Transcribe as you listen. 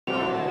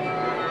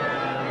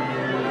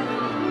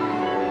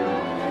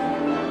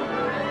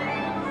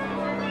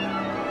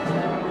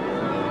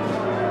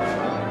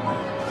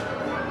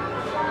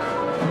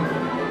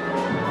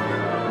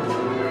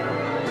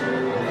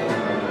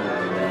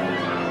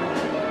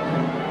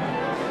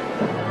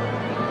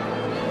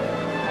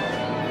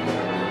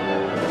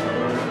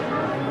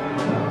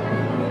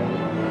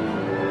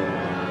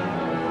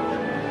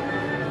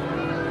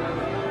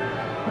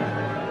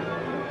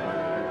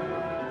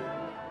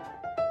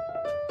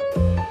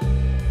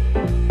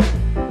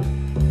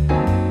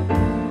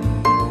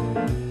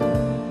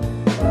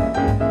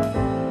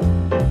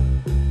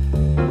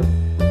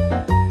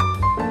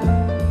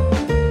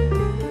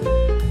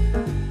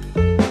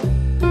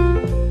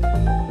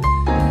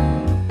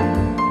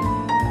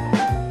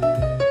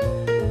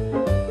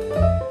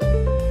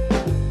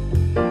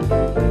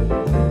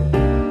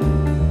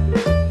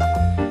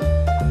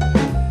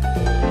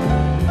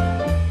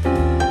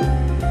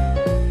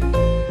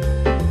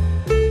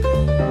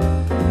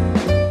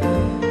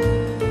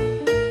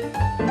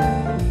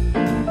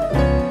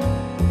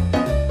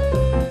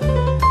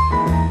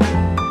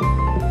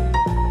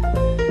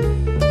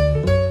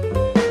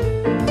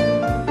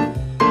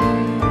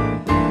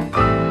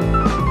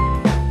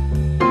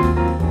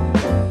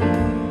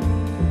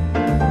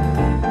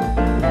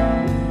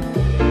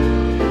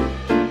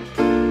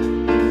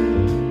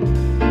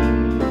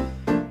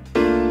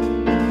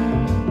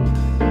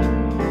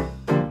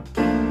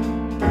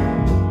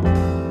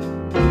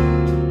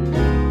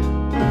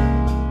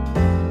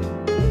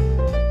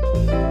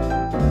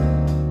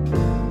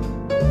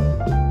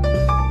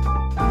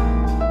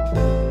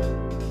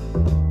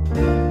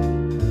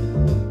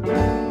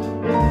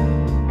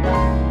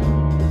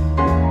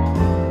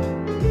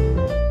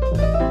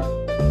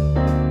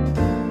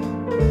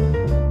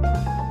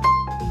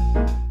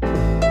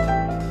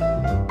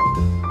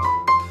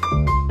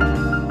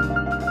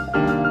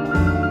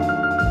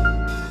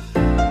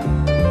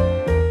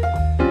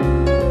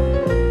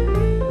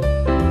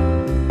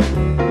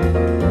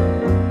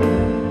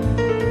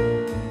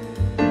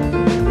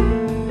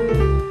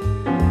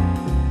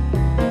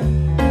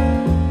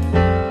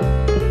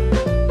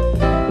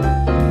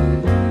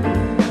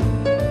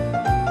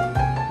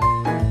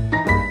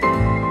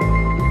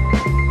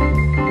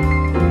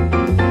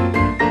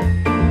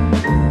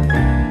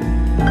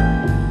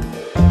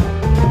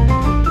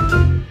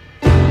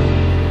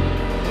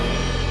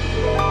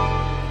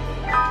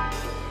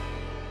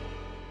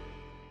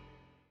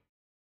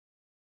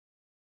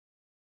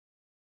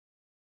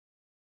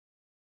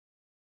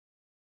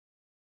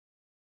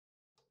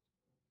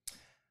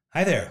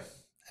Hi there,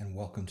 and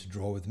welcome to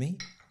Draw With Me.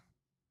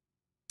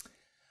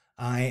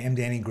 I am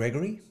Danny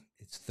Gregory.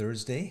 It's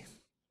Thursday,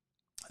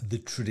 the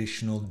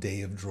traditional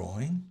day of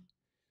drawing,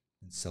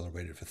 been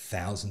celebrated for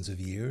thousands of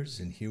years,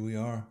 and here we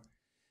are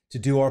to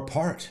do our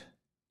part,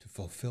 to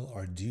fulfill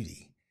our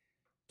duty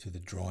to the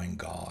drawing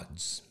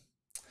gods.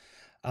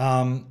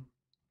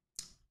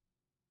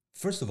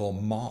 First of all,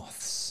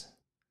 moths.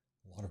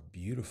 A lot of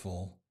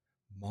beautiful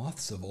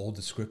moths of all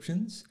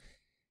descriptions.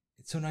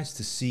 It's so nice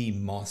to see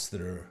moths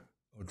or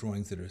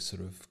drawings that are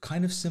sort of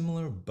kind of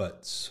similar,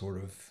 but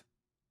sort of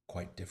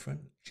quite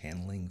different,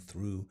 channeling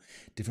through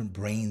different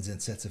brains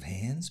and sets of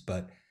hands.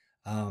 But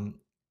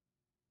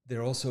there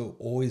are also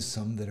always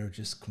some that are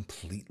just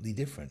completely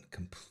different,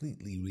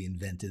 completely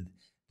reinvented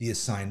the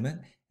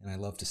assignment. And I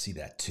love to see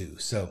that too.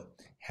 So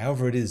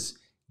however it is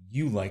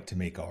you like to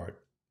make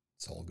art,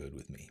 it's all good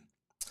with me.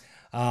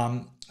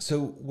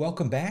 So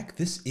welcome back.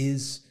 This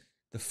is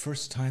the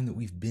first time that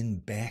we've been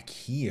back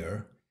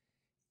here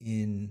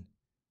in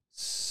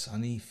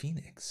sunny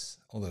Phoenix,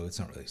 although it's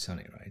not really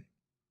sunny, right?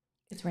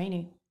 It's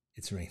raining.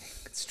 It's raining.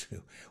 It's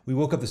true. We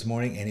woke up this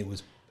morning and it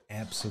was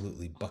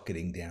absolutely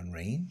bucketing down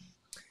rain.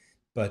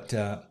 But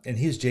and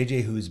here's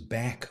JJ, who's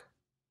back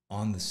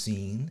on the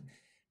scene,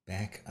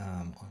 back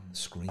on the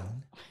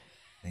screen,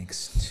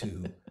 thanks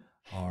to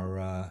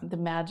our the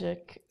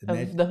magic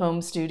of the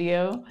home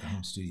studio. The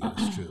home studio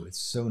is true. It's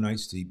so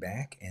nice to be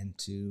back and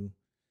to,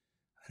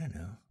 I don't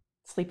know,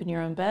 sleep in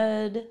your own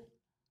bed.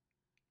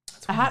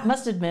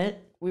 Must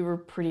admit, we were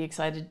pretty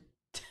excited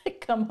to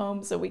come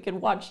home so we could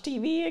watch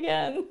TV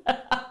again.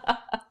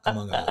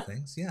 Among other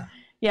things, yeah.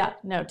 Yeah,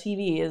 no,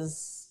 TV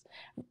is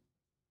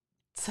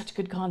such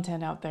good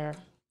content out there.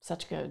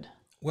 Such good.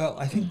 Well,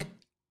 I think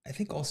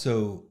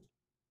also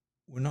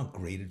we're not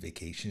great at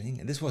vacationing,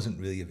 and this wasn't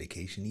really a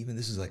vacation even.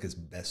 This is like as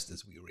best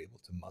as we were able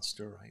to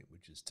muster, right?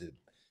 Which is to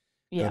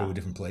go to a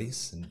different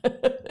place and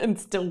and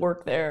still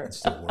work there. And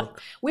still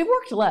work. We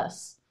worked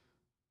less.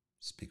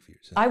 Speak for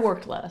yourself. I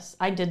worked less.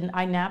 I didn't.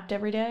 I napped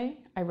every day.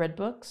 I read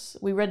books.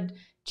 We read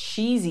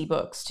cheesy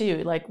books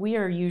too. Like we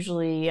are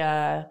usually,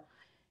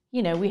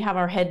 we have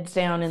our heads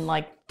down in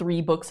like 3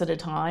 books at a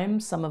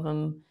time. Some of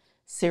them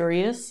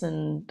serious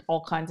and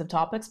all kinds of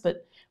topics.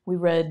 But we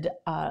read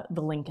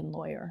The Lincoln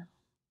Lawyer.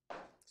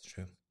 It's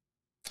true.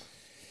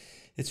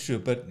 It's true.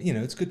 But,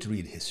 it's good to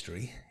read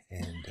history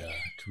and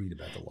to read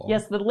about the law.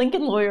 Yes, The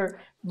Lincoln Lawyer,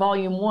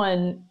 Volume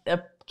 1, a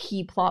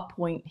key plot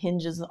point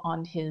hinges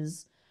on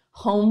his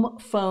home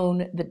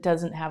phone that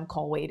doesn't have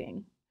call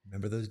waiting.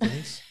 Remember those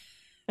days?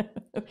 I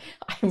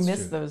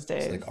miss those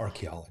days. It's like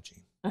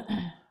archaeology.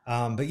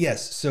 But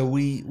yes, so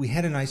we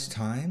had a nice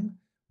time.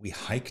 We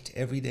hiked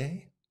every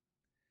day.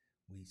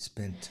 We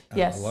spent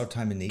a lot of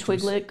time in nature.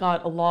 Twiglet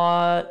got a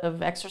lot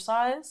of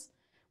exercise,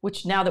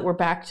 which now that we're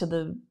back to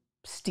the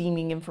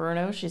steaming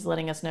inferno, she's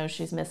letting us know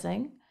she's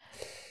missing.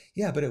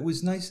 Yeah, but it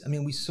was nice. I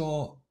mean, we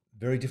saw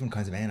very different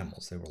kinds of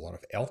animals. There were a lot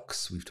of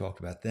elks. We've talked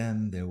about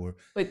them. There were...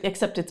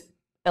 Except it's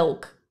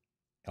elk.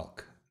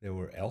 Elk. There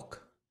were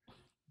elk,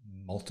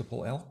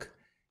 multiple elk.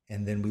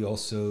 And then we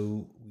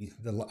also,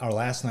 our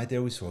last night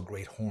there, we saw a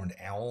great horned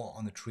owl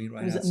on the tree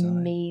right outside. It was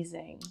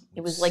amazing.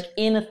 It was like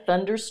in a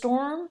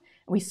thunderstorm.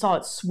 We saw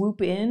it swoop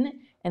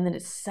in, and then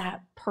it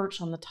sat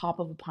perched on the top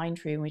of a pine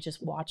tree, and we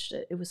just watched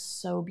it. It was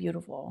so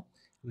beautiful.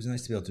 It was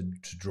nice to be able to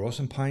draw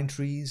some pine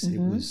trees. Mm-hmm.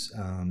 It was,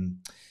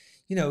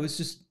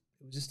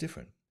 it was just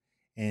different.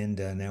 And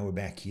now we're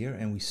back here,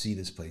 and we see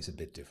this place a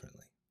bit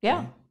differently. Yeah,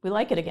 right? We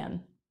like it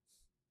again.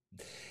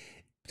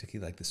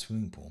 Particularly like the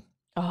swimming pool.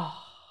 Oh,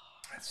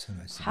 that's so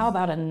nice. How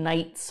about a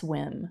night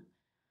swim?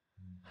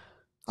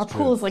 Our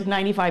pool is like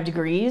 95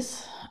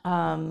 degrees.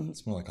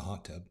 It's more like a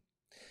hot tub.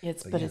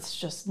 But it's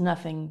just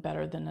nothing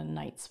better than a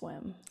night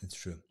swim. It's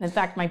true. In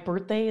fact, my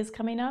birthday is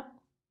coming up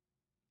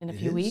in a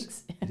few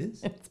weeks. It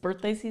is. It's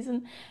birthday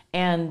season.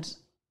 And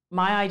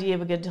my idea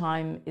of a good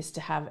time is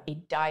to have a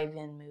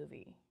dive-in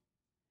movie.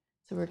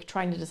 So we're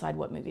trying to decide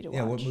what movie to watch.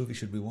 Yeah, what movie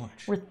should we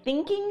watch? We're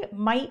thinking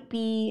might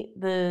be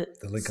the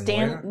Lincoln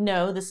Lawyer?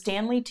 No, the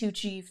Stanley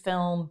Tucci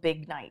film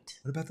Big Night.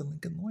 What about The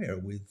Lincoln Lawyer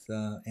with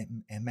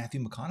and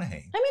Matthew McConaughey? I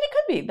mean, it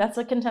could be. That's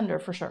a contender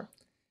for sure.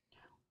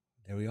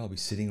 There we all be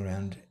sitting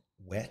around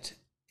wet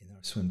in our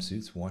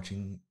swimsuits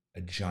watching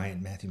a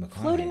giant Matthew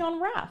McConaughey. Floating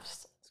on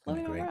rafts.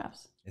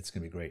 It's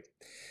going to be great.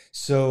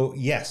 So,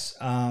 yes,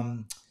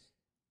 Thomas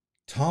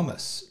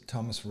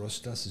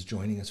Rostas is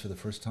joining us for the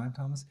first time,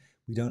 Thomas.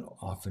 We don't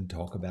often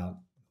talk about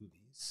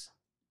movies,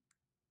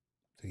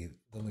 the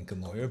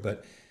Lincoln Lawyer,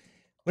 but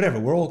whatever.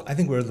 I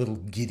think we're a little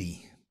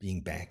giddy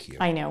being back here.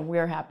 I know.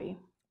 We're happy.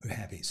 We're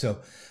happy.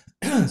 So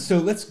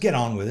let's get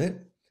on with it.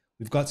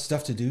 We've got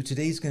stuff to do.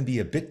 Today's going to be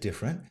a bit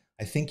different.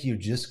 I think you're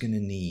just going to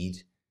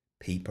need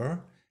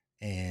paper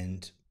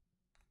and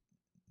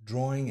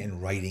drawing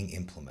and writing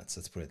implements.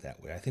 Let's put it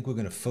that way. I think we're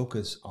going to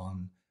focus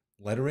on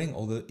lettering,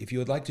 although if you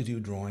would like to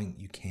do drawing,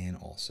 you can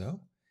also.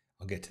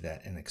 I'll get to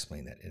that and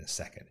explain that in a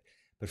second.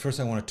 But first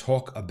I want to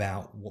talk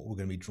about what we're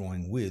going to be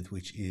drawing with,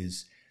 which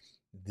is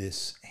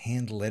this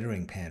hand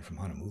lettering pad from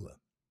Hanamula.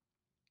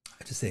 I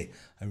have to say,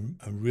 I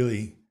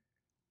really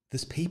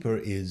this paper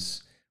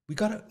is, we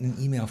got an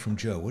email from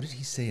Joe. What did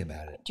he say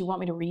about it? Do you want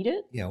me to read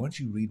it? Yeah, why don't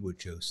you read what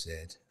Joe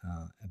said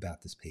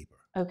about this paper?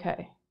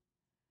 Okay.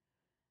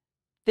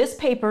 This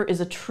paper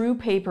is a true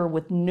paper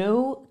with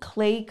no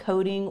clay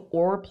coating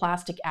or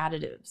plastic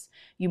additives.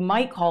 You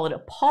might call it a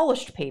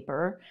polished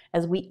paper,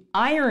 as we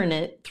iron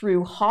it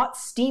through hot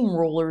steam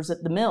rollers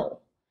at the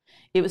mill.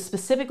 It was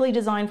specifically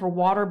designed for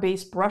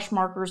water-based brush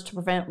markers to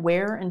prevent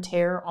wear and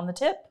tear on the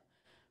tip.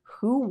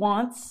 Who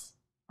wants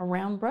a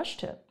round brush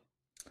tip?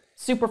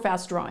 Super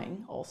fast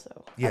drying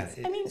also. Yeah,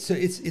 I mean, so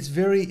it's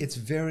very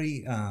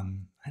I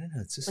don't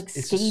know, it's just like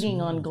it's skating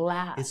smooth. on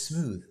glass. It's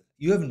smooth.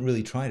 You haven't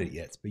really tried it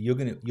yet, but you're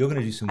gonna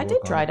do some work I did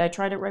on try it. it. I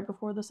tried it right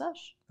before the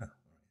sesh. Oh, I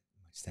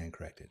stand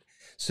corrected.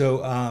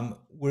 So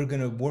we're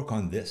gonna work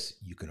on this.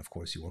 You can, of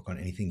course, you work on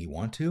anything you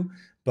want to,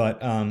 but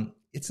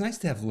it's nice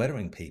to have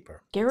lettering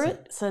paper.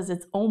 Garrett says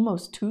it's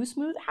almost too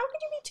smooth. How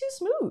could you be too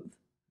smooth?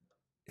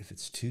 If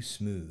it's too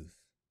smooth,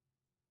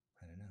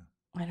 I don't know.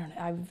 I don't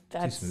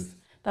know. Too smooth.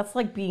 That's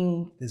like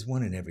being. There's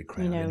one in every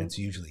crowd, and it's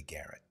usually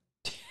Garrett.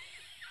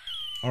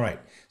 All right.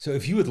 So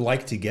if you would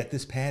like to get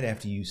this pad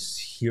after you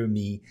hear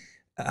me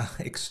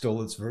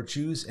extol its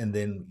virtues, and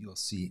then you'll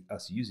see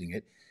us using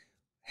it.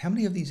 How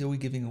many of these are we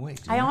giving away?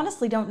 I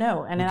honestly don't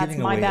know, and that's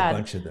my bad. A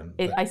bunch of them.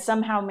 I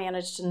somehow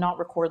managed to not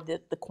record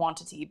the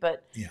quantity,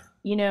 but yeah.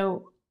 You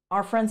know,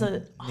 our friends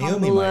at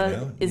Naomi might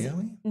know.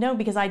 Naomi? No,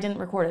 because I didn't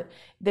record it.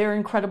 They're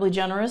incredibly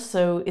generous,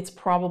 so it's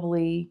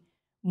probably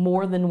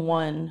more than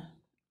one.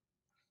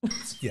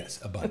 Yes,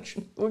 a bunch.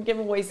 We'll give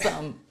away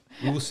some.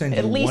 We will send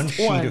you one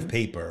sheet of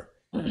paper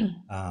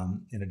in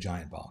a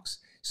giant box.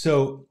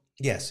 So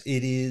yes,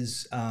 it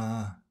is.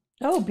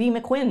 Oh, B.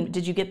 McQuinn,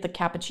 did you get the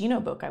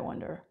cappuccino book? I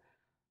wonder.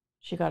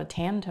 She got a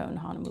Tantone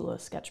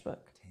Hanamula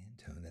sketchbook.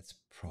 Tantone, that's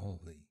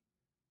probably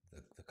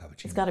the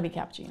cappuccino. It's got to be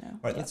cappuccino. All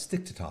right, let's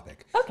stick to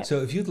topic. Okay.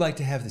 So if you'd like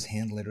to have this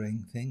hand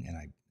lettering thing, and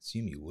I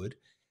assume you would,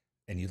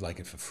 and you'd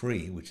like it for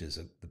free, which is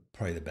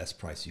probably the best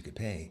price you could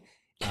pay,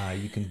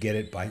 you can get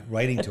it by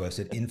writing to us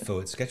at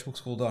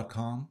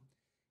info@sketchbookskool.com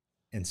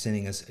and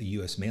sending us a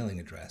U.S. mailing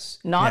address.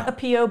 Not a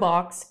P.O.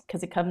 box,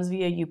 because it comes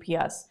via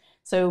UPS.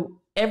 So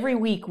every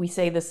week we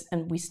say this,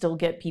 and we still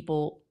get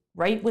people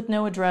write with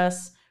no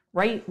address,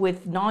 write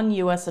with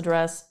non-U.S.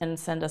 address, and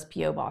send us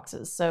P.O.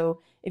 boxes.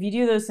 So if you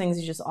do those things,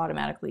 you just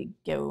automatically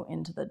go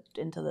into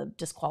the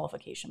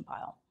disqualification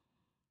pile.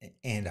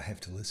 And I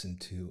have to listen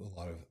to a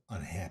lot of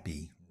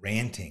unhappy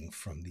ranting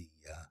from the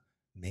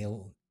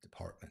mail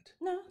department.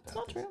 No, it's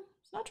not true.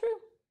 It's not true.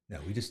 No,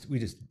 we just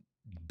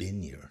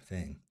bin your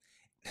thing.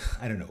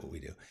 I don't know what we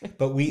do,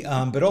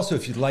 but also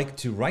if you'd like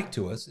to write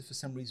to us, if for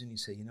some reason you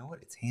say, you know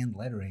what, it's hand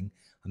lettering,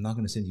 I'm not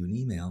going to send you an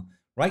email,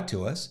 write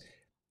to us.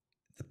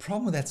 The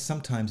problem with that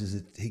sometimes is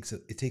it takes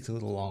a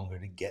little longer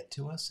to get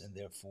to us, and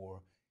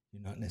therefore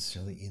you're not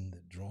necessarily in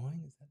the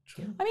drawing. Is that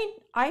true? I mean,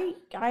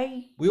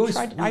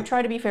 I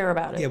try to be fair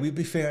about it. Yeah, we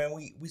be fair, and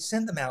we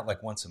send them out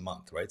like once a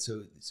month, right?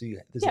 So there's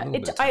a little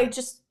bit of time.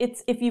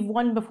 It's if you've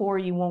won before,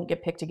 you won't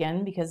get picked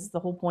again, because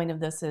the whole point of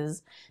this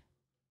is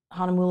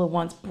Hanamula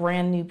wants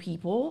brand new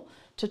people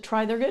to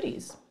try their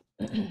goodies.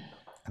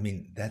 I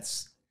mean,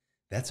 that's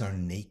our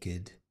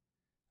naked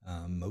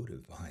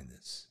motive behind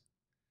this.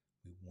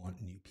 We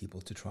want new people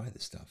to try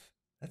this stuff.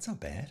 That's not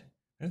bad.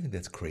 I don't think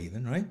that's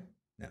craven, right?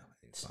 No,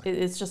 it's fine.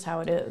 It's just how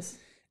it is.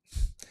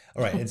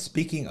 All right, and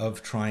speaking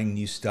of trying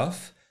new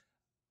stuff,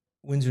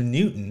 Winsor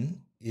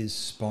Newton is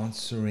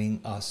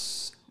sponsoring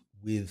us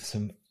with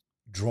some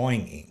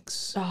drawing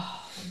inks.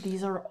 Oh,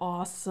 these are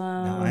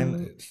awesome. Now,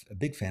 I'm a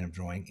big fan of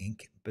drawing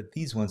ink, but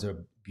these ones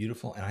are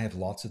beautiful, and I have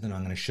lots of them.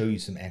 I'm going to show you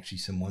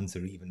some ones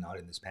that are even not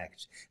in this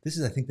package. This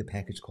is, I think, the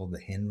package called the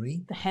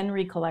Henry. The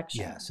Henry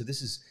collection. Yeah, so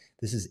this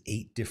is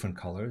 8 different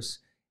colors,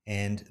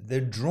 and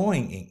they're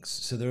drawing inks.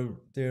 So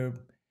they're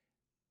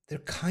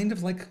kind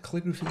of like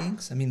calligraphy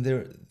inks. I mean,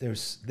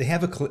 they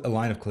have a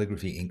line of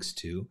calligraphy inks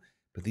too,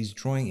 but these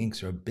drawing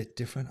inks are a bit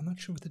different. I'm not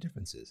sure what the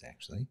difference is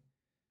actually.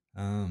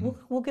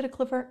 We'll get a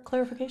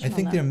clarification. I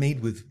think they're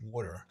made with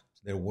water.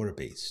 They're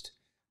water-based.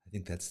 I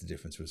think that's the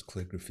difference with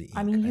calligraphy ink.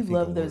 I mean, you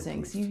love those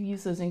inks. You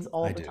use those inks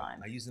all the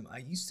time. I use them. I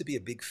used to be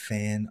a big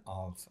fan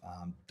of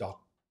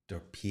Dr.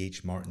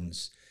 P.H.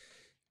 Martin's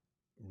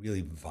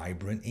really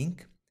vibrant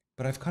ink,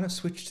 but I've kind of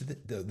switched to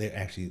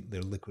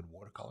they're liquid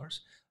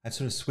watercolors. I've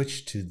sort of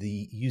switched to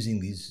using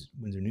these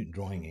Winsor Newton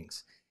drawing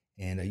inks,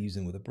 and I use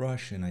them with a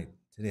brush, and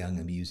today I'm going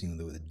to be using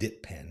them with a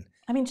dip pen.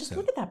 I mean, just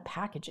look at that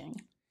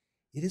packaging.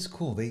 It is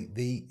cool.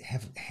 They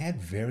have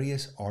had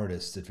various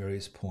artists at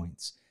various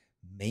points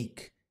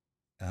make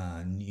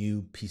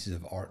new pieces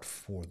of art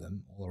for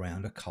them all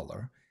around a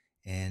color,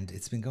 and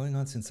it's been going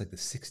on since like the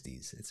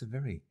 60s. It's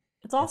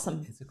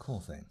awesome. It's a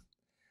cool thing.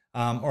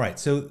 All right,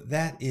 so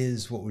that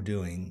is what we're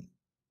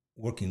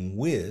working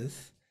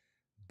with,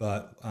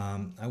 but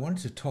I wanted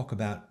to talk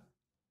about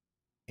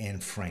Anne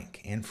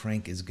Frank. Anne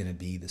Frank is going to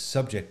be the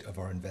subject of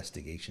our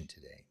investigation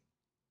today.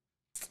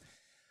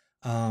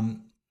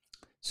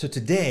 So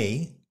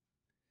today,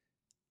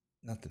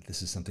 not that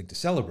this is something to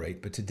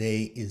celebrate, but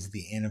today is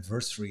the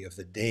anniversary of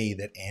the day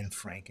that Anne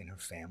Frank and her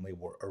family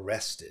were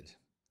arrested.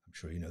 I'm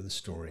sure you know the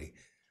story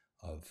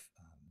of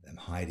them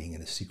hiding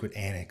in a secret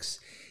annex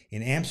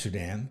in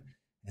Amsterdam.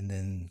 And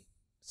then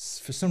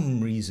for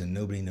some reason,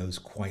 nobody knows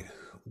quite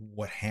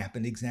what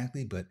happened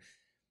exactly, but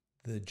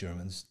the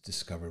Germans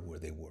discovered where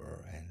they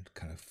were and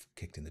kind of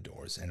kicked in the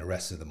doors and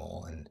arrested them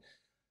all and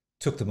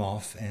took them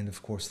off. And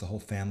of course, the whole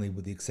family,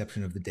 with the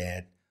exception of the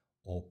dad,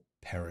 all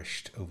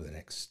perished over the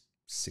next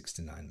 6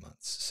 to 9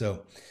 months.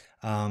 So,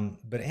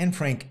 but Anne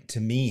Frank to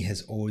me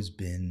has always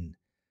been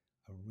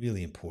a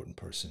really important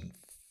person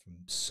from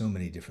so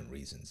many different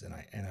reasons, and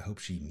I hope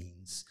she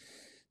means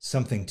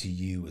something to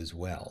you as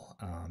well,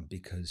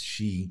 because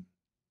she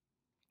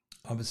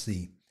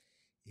obviously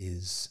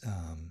is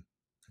a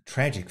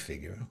tragic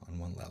figure on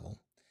one level,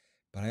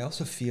 but I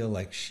also feel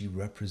like she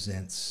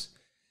represents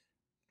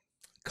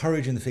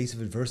courage in the face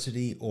of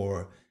adversity,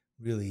 or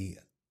really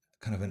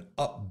kind of an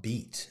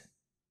upbeat.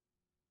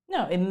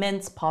 No,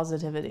 immense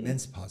positivity.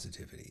 Immense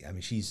positivity. I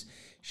mean, she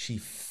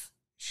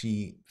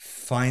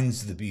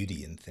finds the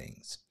beauty in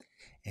things,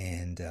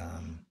 and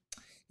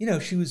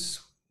she was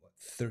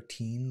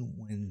 13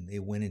 when they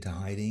went into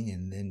hiding,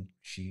 and then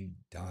she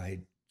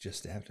died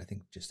just after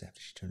she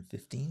turned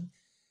 15.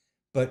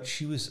 But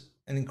she was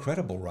an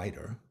incredible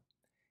writer,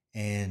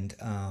 and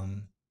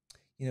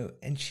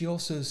and she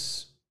also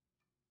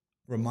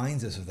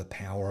reminds us of the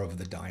power of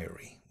the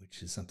diary,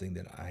 which is something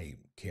that I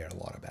care a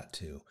lot about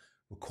too.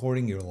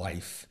 Recording your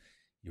life,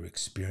 your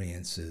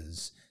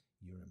experiences,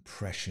 your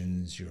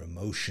impressions, your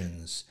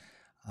emotions,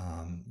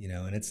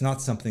 and it's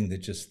not something that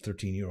just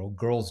 13-year-old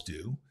girls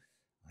do.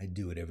 I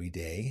do it every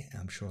day.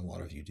 I'm sure a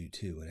lot of you do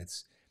too. And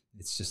it's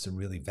just a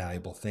really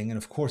valuable thing. And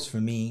of course,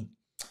 for me,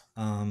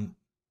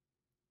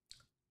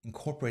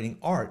 incorporating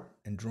art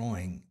and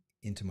drawing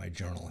into my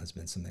journal has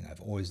been something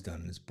I've always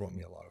done and has brought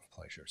me a lot of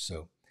pleasure.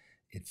 So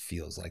it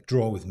feels like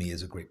Draw With Me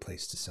is a great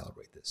place to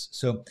celebrate this.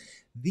 So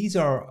these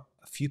are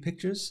a few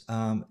pictures.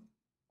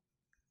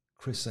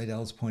 Chris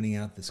Seidel is pointing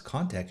out this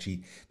contact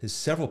sheet. There's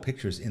several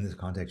pictures in this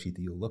contact sheet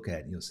that you'll look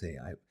at and you'll say,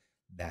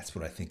 that's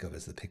what I think of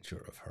as the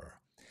picture of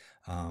her.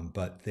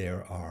 But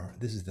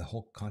this is the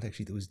whole contact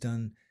sheet that was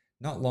done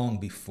not long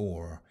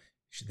before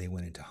they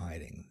went into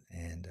hiding.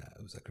 And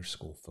it was like her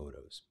school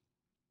photos.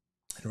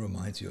 It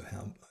reminds you of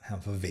how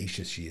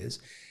vivacious she is.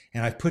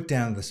 And I've put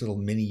down this little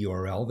mini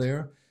URL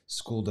there,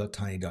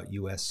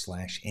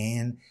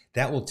 school.tiny.us/Anne.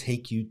 That will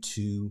take you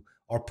to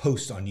our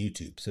post on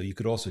YouTube. So you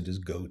could also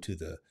just go to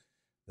the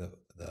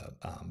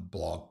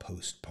blog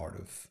post part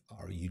of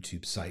our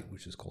YouTube site,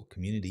 which is called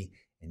Community,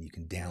 and you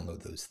can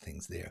download those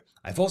things there.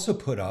 I've also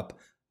put up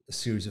a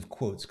series of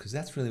quotes, because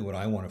that's really what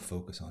I want to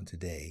focus on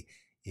today,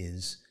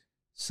 is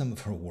some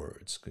of her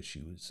words, because she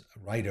was a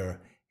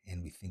writer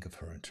and we think of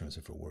her in terms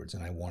of her words.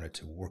 And I wanted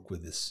to work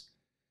with this,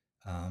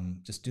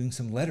 just doing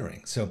some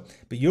lettering. So,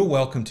 but you're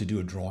welcome to do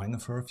a drawing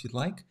of her if you'd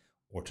like,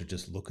 or to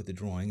just look at the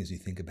drawing as you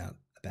think about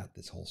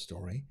this whole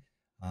story.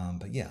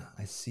 But yeah,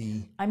 I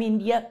see. I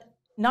mean,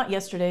 not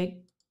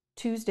yesterday.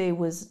 Tuesday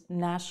was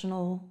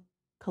National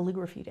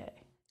Calligraphy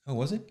Day. Oh,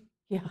 was it?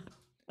 Yeah.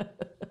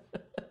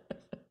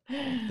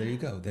 There you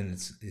go. Then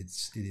it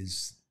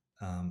is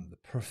the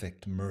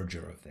perfect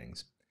merger of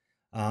things.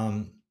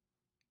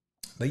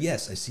 But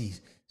yes, I see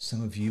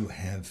some of you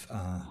have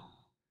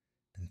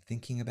been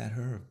thinking about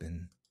her. Have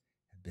been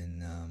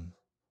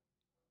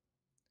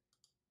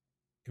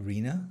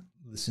Irina,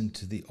 listen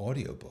to the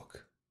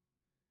audiobook.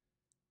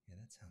 Yeah,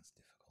 that sounds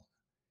difficult.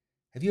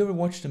 Have you ever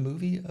watched a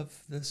movie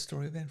of the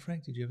story of Anne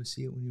Frank? Did you ever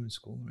see it when you were in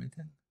school or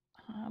anything?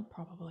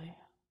 Probably.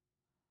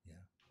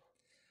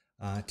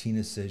 Yeah.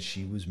 Tina says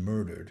she was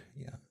murdered.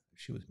 Yeah,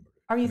 she was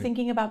murdered. Are you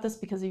thinking about this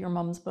because of your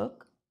mom's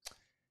book?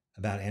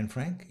 About Anne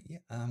Frank? Yeah.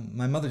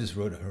 My mother just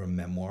wrote her a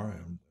memoir,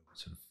 and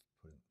sort of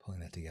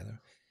pulling that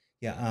together.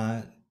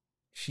 Yeah.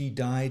 She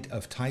died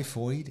of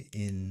typhoid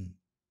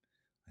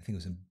I think it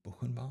was in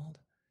Buchenwald.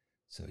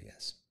 So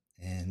yes.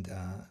 And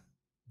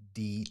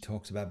Dee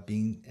talks about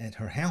being at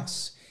her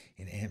house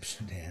in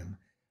Amsterdam.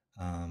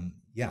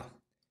 Yeah,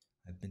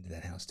 I've been to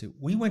that house too.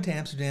 We went to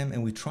Amsterdam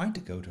and we tried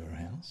to go to her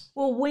house.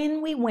 Well,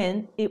 when we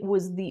went, it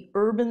was the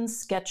Urban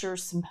Sketcher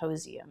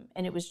Symposium,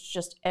 and it was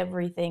just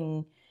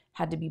everything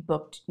had to be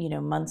booked,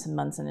 months and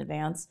months in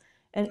advance.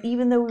 And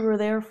even though we were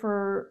there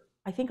for,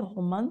 I think, a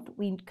whole month,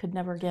 we could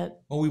never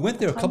get. Well, we went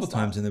there a couple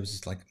times, and there was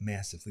just like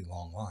massively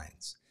long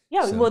lines.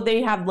 Yeah, so, well,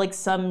 they have like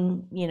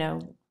some,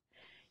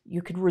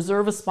 you could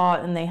reserve a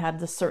spot, and they had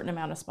the certain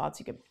amount of spots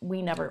you could.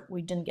 We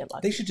didn't get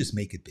lucky. They should just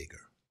make it bigger.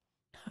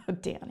 Oh,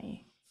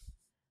 Danny,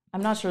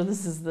 I'm not sure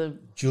this is the.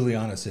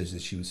 Juliana says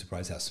that she was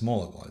surprised how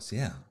small it was.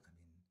 Yeah.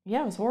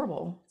 Yeah, it was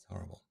horrible. It's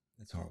horrible.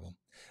 It's horrible.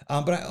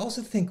 But I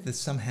also think that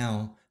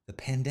somehow the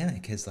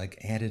pandemic has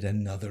added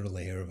another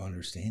layer of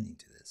understanding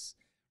to this,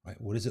 right?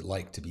 What is it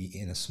like to be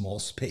in a small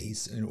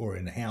space or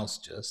in a house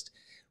just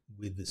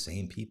with the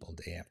same people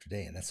day after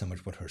day? And that's so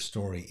much what her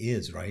story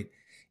is, right?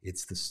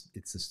 It's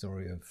the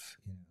story of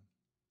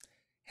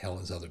hell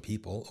is other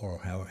people, or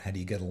how do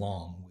you get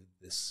along with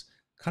this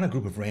kind of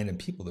group of random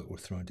people that were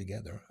thrown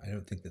together. I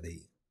don't think that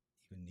they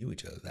even knew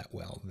each other that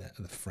well,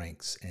 the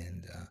Franks,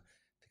 and I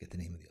forget the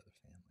name of the other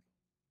family.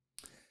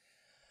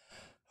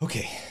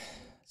 Okay,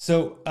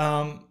 so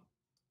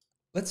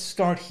let's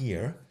start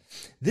here.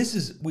 This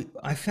is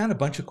I found a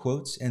bunch of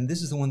quotes, and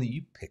this is the one that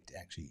you picked,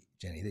 actually,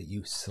 Jenny, that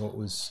you thought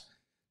was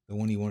the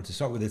one you wanted to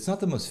start with. It's not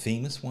the most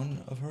famous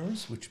one of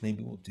hers, which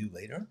maybe we'll do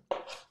later.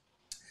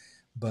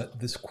 But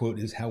this quote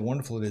is, "How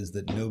wonderful it is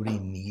that nobody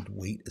need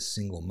wait a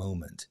single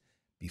moment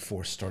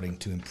before starting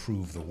to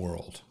improve the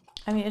world."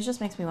 I mean, it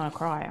just makes me want to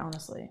cry,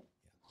 honestly.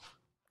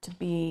 To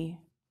be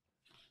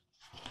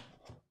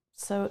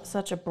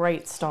such a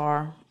bright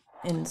star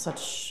in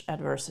such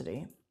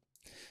adversity.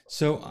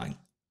 So I'm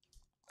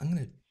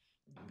gonna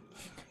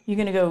You're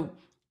gonna go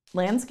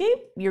landscape?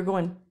 You're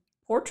going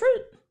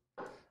portrait?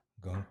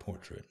 go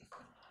portrait.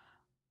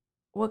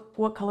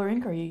 What color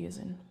ink are you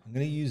using? I'm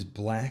gonna use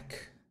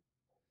black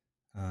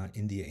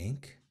India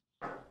ink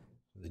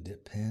with a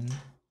dip pen.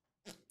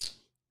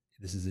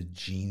 This is a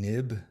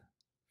G-nib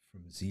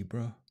from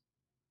Zebra.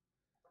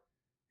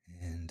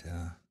 And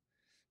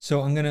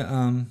so I'm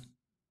gonna,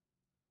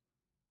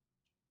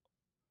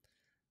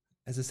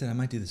 as I said, I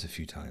might do this a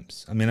few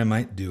times. I mean, I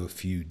might do a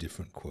few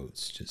different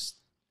quotes just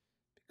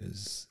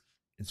because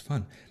it's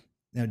fun.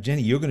 Now,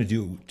 Jenny, you're gonna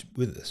do it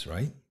with us,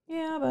 right?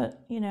 Yeah,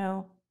 but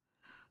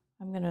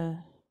I'm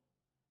gonna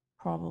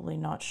probably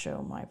not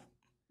show my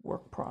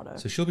work product.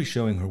 So she'll be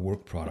showing her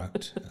work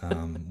product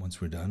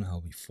once we're done.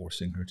 I'll be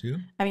forcing her to.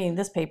 I mean,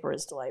 this paper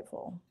is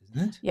delightful.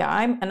 Isn't it? Yeah,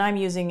 I'm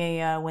using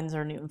a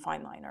Winsor Newton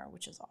fine liner,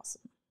 which is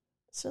awesome.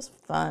 It's just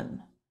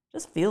fun.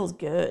 Just feels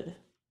good.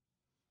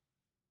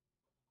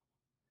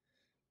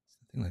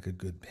 Something like a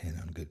good pen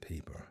on good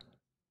paper.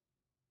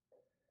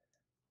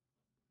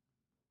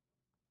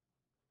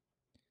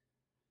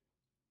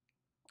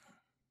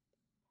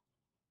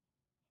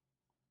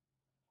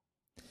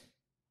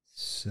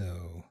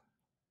 So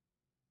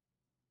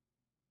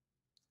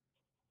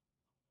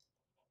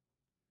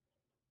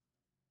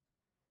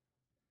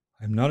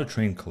I'm not a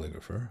trained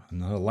calligrapher. I'm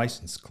not a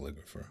licensed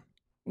calligrapher.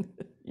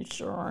 You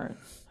sure aren't.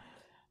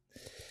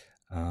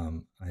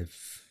 I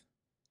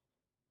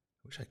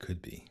wish I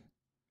could be.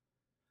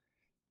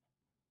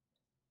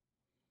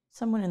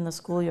 Someone in the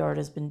schoolyard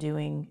has been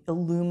doing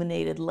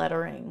illuminated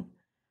lettering.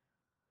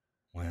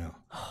 Wow.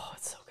 Oh,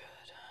 it's so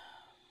good.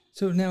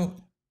 So now,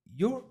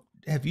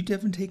 have you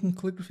ever taken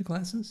calligraphy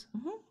classes?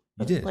 Mm-hmm.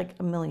 You did? Like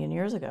a million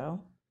years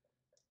ago.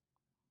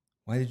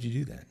 Why did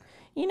you do that?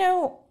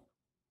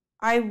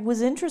 I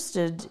was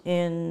interested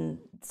in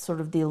sort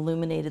of the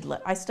illuminated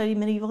I studied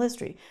medieval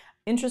history,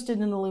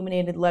 interested in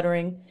illuminated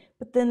lettering,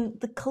 but then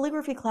the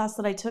calligraphy class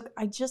that I took,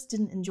 I just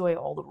didn't enjoy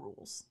all the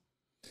rules.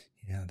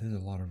 Yeah, there's a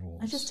lot of rules.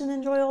 I just didn't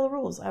enjoy all the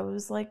rules. I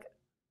was like,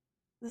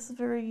 this is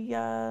very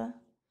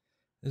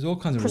there's all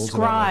kinds of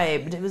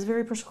prescribed. rules. It was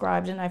very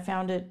prescribed, and I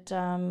found it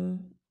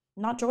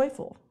not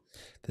joyful.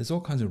 There's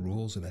all kinds of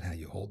rules about how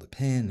you hold the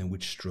pen and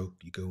which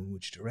stroke you go in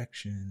which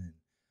direction and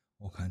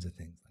all kinds of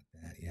things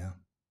like that, yeah.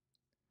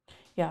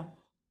 Yeah.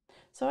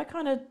 So I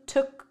kind of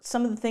took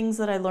some of the things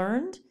that I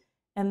learned,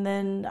 and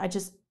then I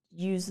just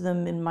used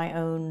them in my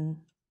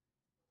own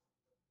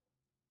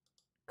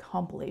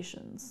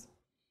compilations.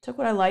 Took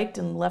what I liked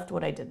and left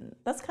what I didn't.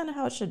 That's kind of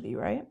how it should be,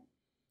 right?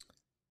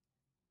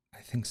 I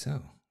think so.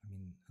 I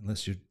mean,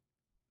 unless you're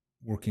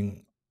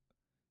working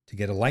to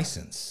get a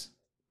license,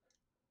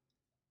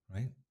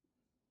 right?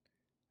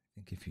 I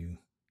think if you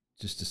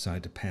just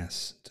decide to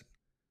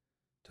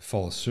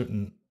follow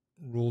certain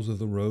rules of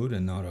the road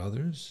and not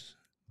others,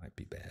 it might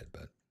be bad.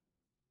 But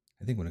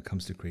I think when it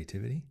comes to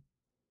creativity,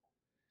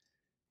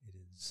 it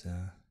is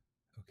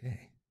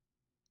okay.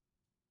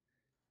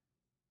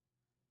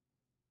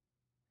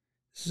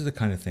 This is the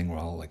kind of thing where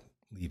I'll like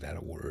leave out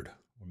a word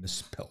or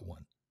misspell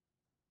one.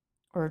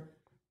 Or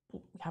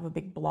have a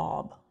big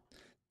blob.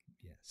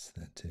 Yes,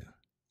 that too.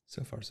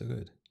 So far, so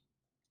good.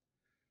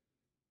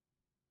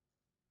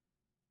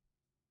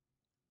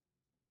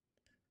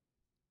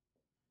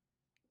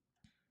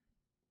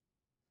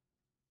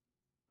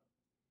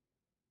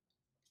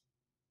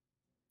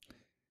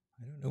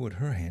 I don't know what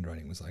her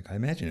handwriting was like. I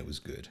imagine it was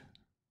good.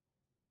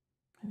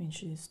 I mean,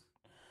 she's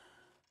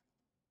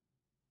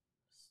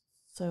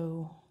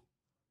so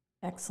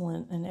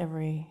excellent in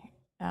every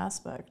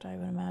aspect. I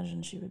would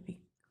imagine she would be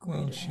great.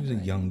 Well, she was a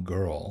young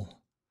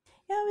girl.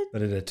 Yeah,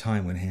 but at a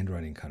time when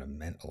handwriting kind of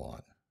meant a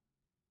lot.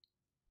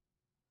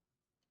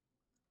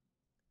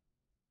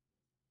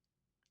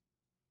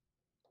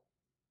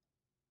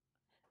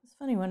 It's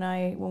funny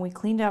when we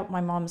cleaned out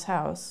my mom's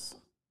house,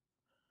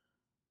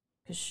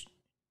 because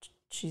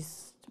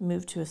she's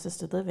moved to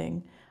assisted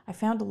living, I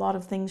found a lot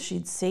of things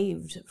she'd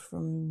saved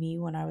from me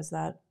when I was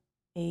that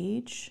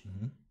age,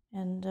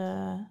 and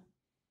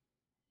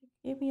it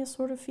gave me a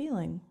sort of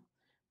feeling.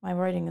 My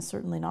writing is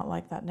certainly not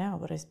like that now,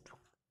 but I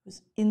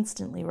was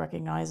instantly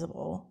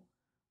recognizable.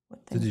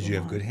 So did you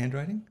have good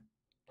handwriting?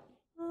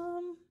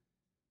 I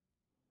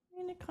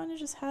mean, it kind of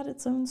just had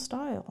its own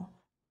style.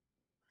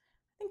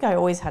 I think I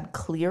always had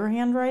clear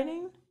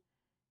handwriting.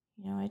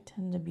 I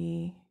tend to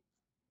be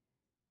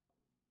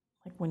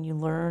like, when you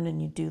learn and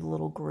you do the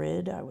little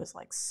grid, I was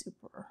like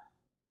super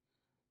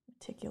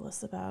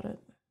meticulous about it.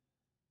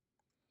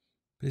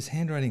 But is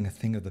handwriting a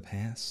thing of the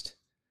past?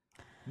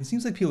 It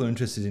seems like people are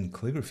interested in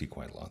calligraphy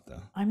quite a lot,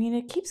 though. I mean,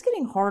 it keeps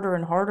getting harder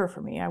and harder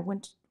for me.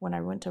 When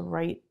I went to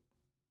write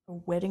a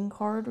wedding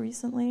card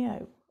recently,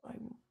 I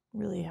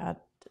really had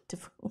to,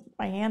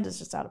 my hand is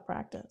just out of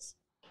practice.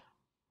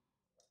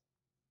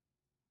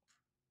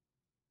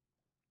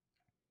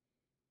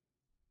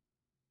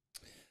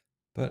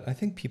 But I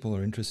think people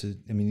are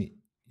interested. I mean,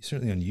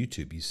 certainly on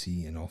YouTube, you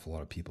see an awful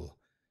lot of people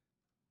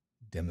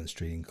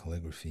demonstrating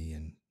calligraphy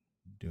and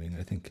doing it.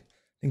 I think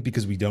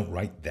because we don't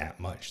write that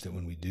much, that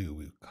when we do,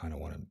 we kind of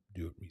want to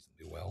do it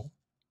reasonably well.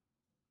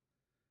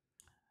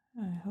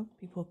 I hope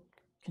people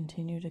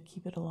continue to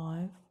keep it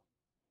alive.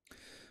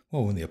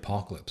 Well, when the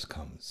apocalypse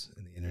comes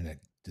and the internet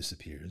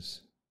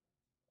disappears.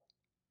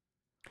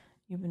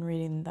 You've been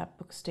reading that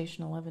book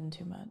Station 11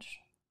 too much.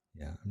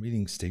 Yeah, I'm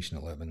reading Station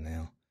 11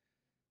 now,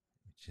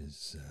 which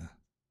is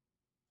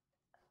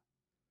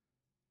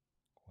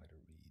quite a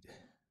read.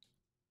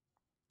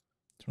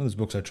 It's one of those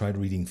books I tried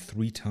reading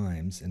 3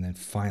 times, and then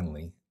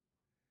finally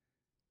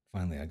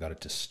I got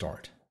it to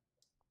start.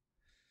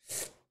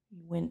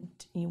 You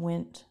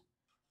went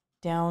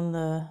down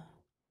the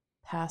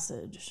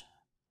passage.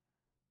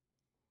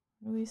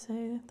 What do we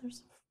say?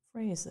 There's a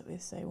phrase that we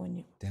say when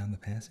you... Down the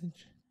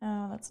passage?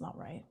 Oh, that's not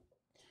right.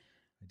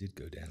 I did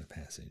go down the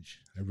passage.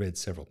 I read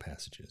several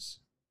passages.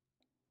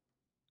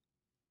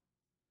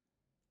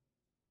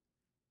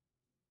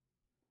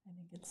 I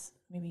think it's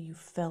maybe you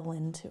fell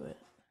into it.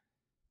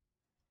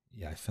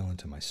 Yeah, I fell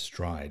into my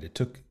stride. It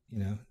took,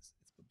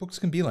 books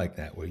can be like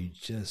that, where you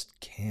just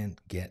can't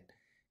get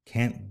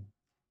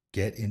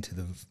into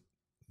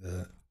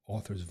the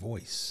author's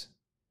voice,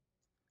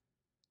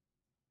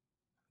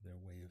 their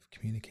way of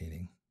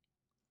communicating.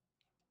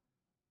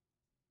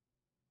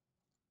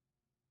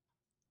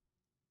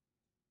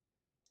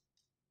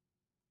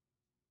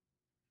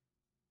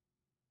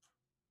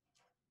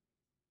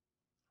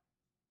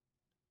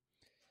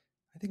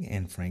 I think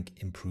Anne Frank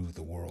improved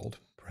the world,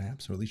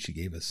 perhaps, or at least she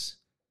gave us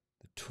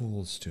the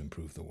tools to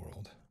improve the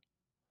world.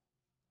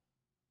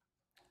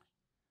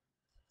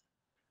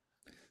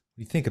 When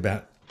you think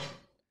about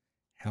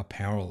how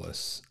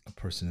powerless a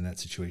person in that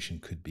situation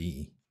could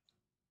be,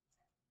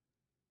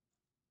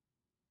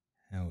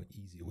 how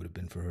easy it would have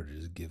been for her to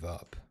just give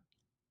up.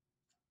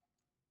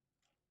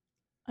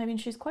 I mean,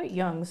 she's quite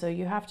young, so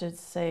you have to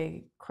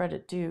say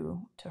credit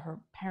due to her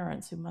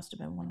parents, who must have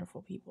been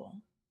wonderful people.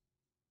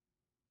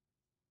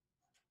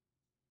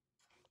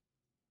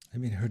 I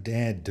mean, her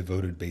dad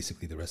devoted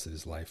basically the rest of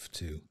his life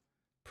to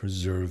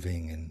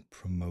preserving and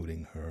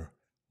promoting her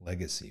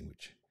legacy,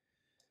 which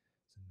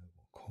is a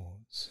noble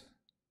cause.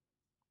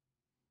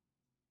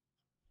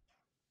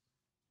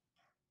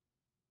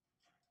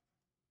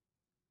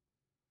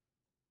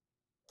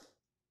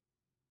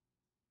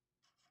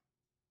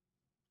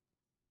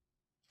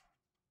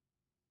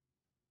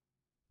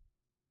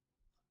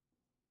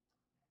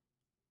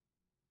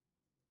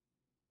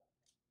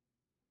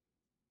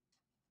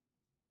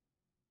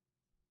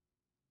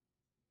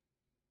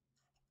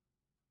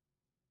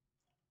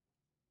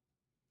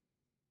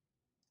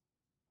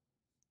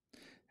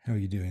 How are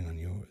you doing on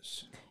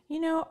yours?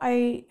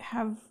 I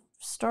have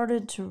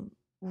started to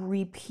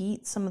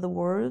repeat some of the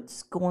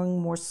words,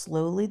 going more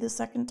slowly the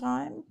second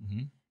time.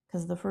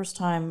 Because the first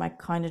time I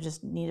kind of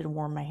just needed to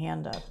warm my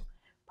hand up.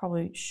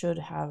 Probably should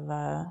have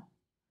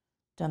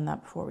done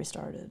that before we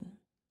started.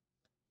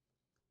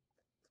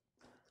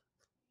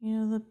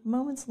 The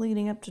moments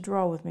leading up to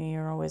Draw With Me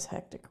are always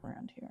hectic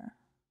around here.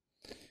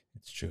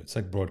 It's true. It's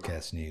like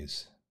broadcast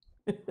news.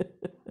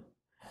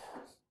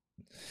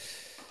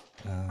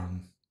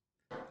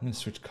 I'm going to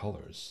switch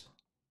colors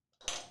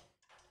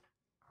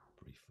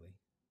briefly.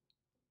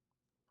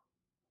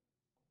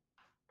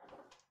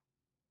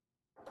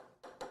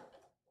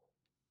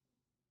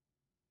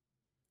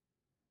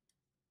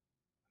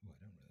 Oh, I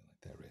don't really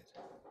like that red.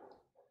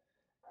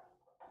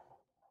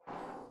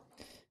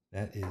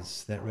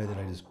 That red that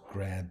I just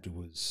grabbed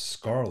was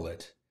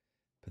scarlet,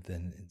 but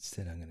then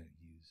instead I'm going to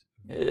use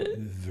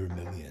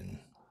vermilion.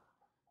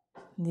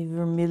 The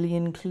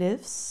Vermilion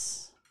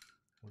Cliffs.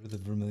 What are the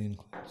Vermilion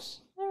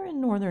Cliffs? They're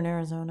in northern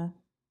Arizona.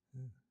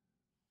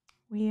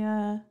 We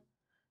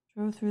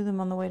drove through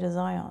them on the way to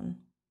Zion.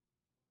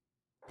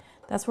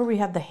 That's where we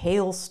had the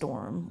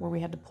hailstorm, where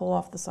we had to pull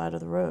off the side of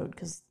the road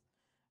because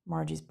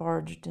Margie's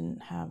barge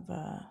didn't have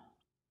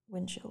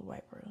windshield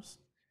wipers.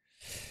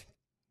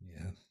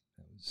 Yeah,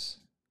 that was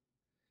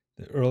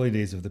the early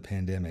days of the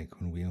pandemic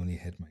when we only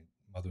had my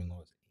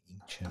mother-in-law's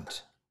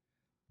ancient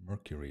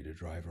Mercury to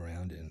drive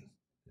around in.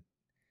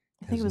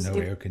 It has no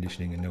air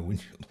conditioning and no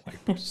windshield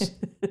wipers.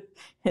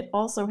 It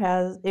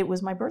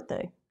was my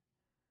birthday.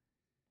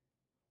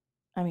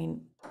 I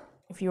mean,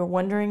 if you were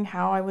wondering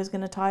how I was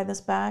going to tie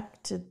this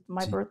back to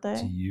my birthday.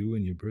 To you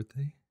and your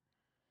birthday?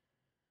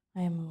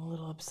 I am a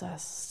little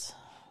obsessed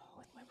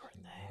with my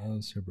birthday. She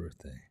loves her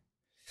birthday.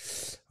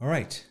 All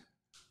right.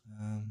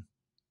 It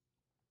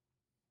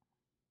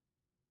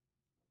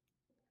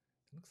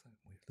looks like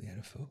I'm weirdly out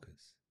of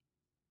focus.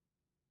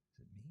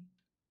 Is it me?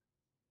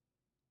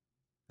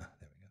 There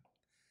we go.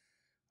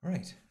 All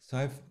right. So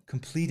I've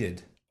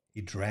completed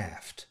a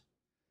draft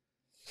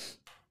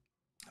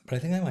But I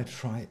think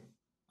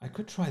I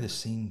could try the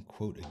same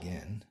quote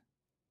again.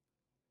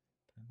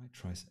 I might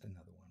try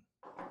another one.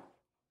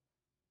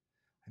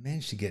 I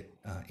managed to get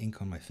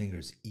ink on my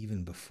fingers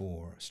even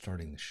before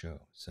starting the show.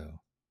 So,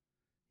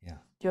 yeah.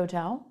 Do you have a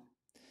towel?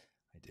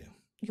 I do.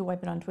 You can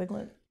wipe it on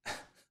Twiglet.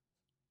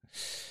 We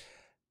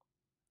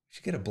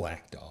should get a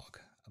black dog,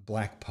 a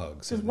black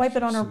pug. Just wipe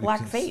it on her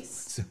black face.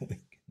 So we can...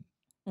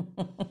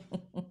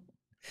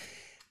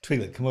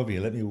 Twiglet, come over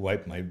here. Let me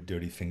wipe my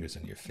dirty fingers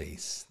on your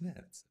face.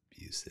 That's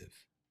abusive.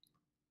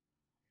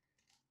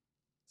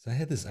 So I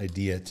had this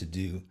idea to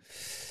do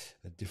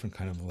a different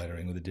kind of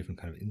lettering with a different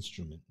kind of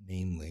instrument,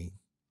 namely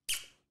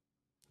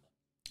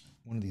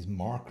one of these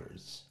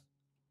markers.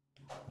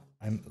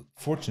 I'm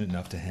fortunate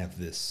enough to have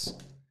this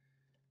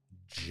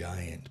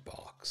giant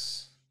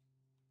box.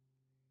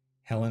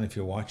 Helen, if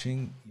you're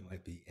watching, you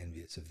might be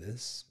envious of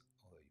this,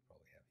 although you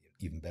probably have an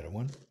even better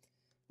one.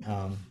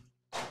 Oh,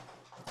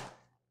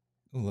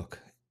 look,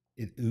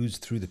 it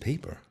oozed through the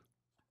paper.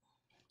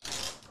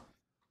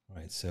 All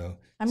right, so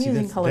I'm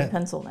using colored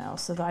pencil now,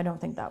 so I don't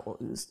think that will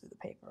ooze through the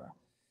paper.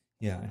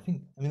 Yeah, I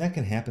mean, that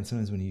can happen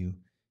sometimes when you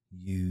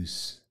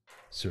use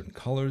certain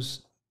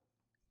colors,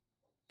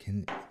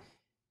 can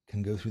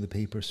go through the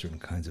paper, certain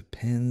kinds of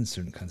pens,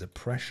 certain kinds of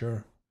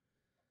pressure.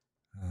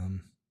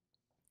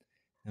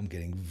 I'm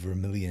getting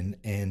vermilion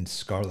and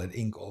scarlet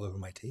ink all over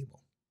my table.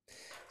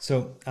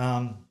 So,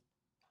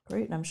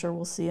 great, and I'm sure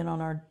we'll see it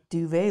on our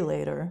duvet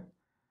later.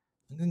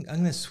 I'm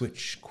going to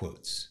switch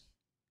quotes.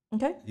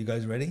 Okay. You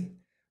guys ready?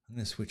 I'm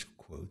going to switch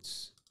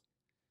quotes,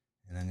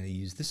 and I'm going to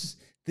use this.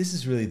 This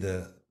is really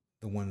the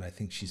one that I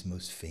think she's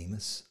most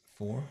famous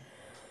for.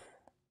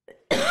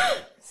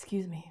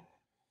 Excuse me.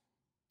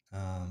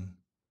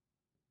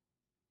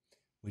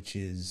 Which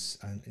is,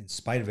 in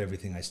spite of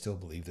everything, I still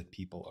believe that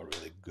people are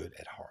really good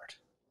at heart.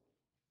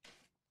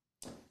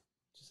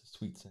 Just a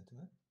sweet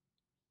sentiment.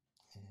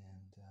 And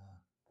so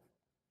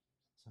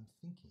I'm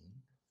thinking,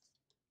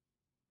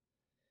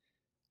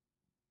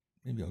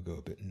 maybe I'll go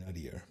a bit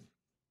nuttier.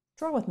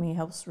 Draw with me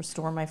helps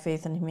restore my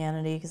faith in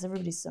humanity because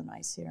everybody's so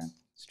nice here.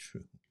 It's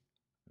true.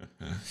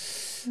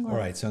 All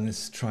right, so I'm going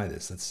to try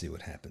this. Let's see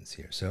what happens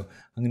here. So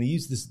I'm going to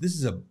use this. This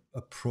is a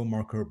Pro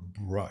Marker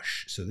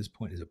brush. So this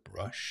point is a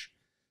brush.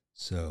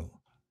 So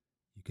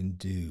you can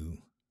do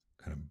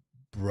kind of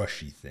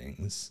brushy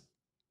things.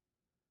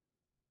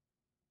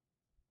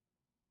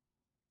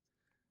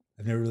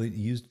 I've never really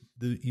used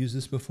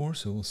this before,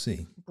 so we'll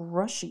see.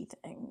 Brushy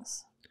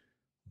things.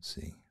 We'll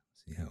see.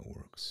 See how it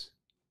works.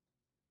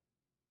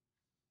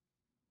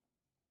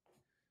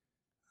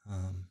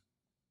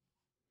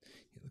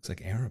 It looks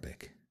like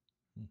Arabic.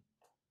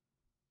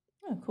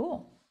 Oh,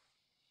 cool.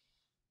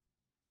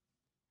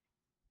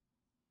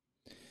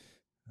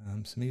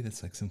 So maybe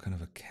that's like some kind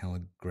of a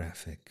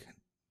calligraphic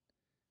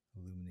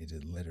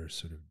illuminated letter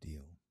sort of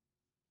deal.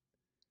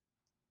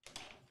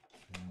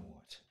 Now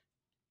what?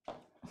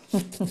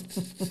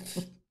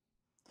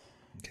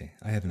 Okay,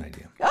 I have an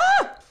idea.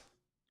 Ah!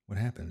 What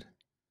happened?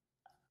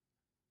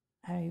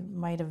 I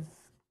might have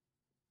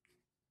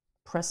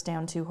pressed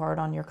down too hard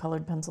on your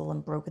colored pencil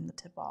and broken the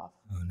tip off.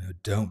 Oh no,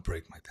 don't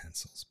break my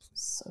pencils, please.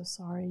 So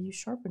sorry.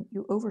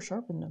 You over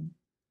sharpened them.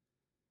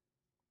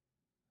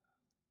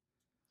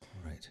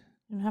 All right.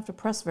 You don't have to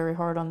press very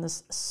hard on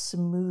this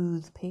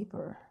smooth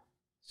paper.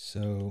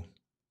 So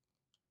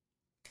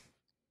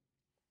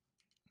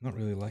I'm not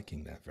really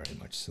liking that very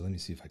much. So let me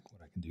see what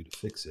I can do to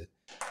fix it.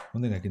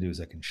 One thing I can do is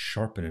I can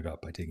sharpen it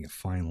up by taking a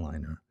fine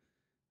liner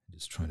and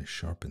just trying to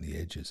sharpen the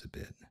edges a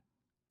bit.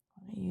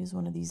 I'm going to use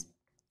one of these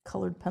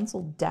colored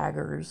pencil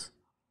daggers.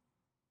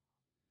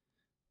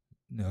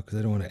 No, because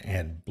I don't want to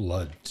add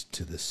blood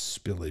to the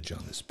spillage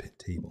on this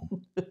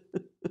table.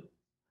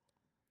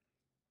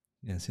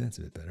 Yeah, see, that's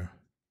a bit better.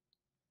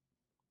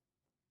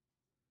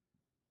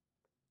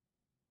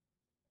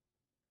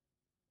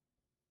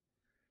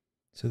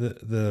 So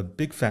the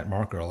big fat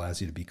marker allows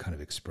you to be kind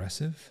of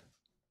expressive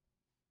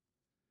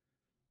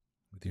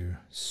with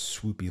your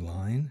swoopy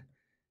line.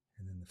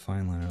 And then the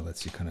fine liner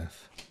lets you kind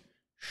of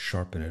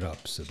sharpen it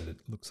up so that it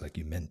looks like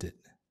you meant it.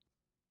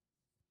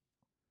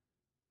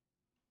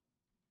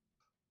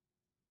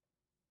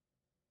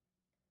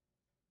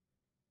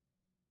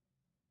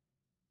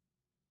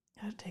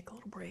 Gotta take a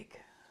little break.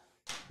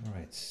 All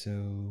right, so I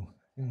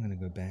think I'm going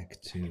to go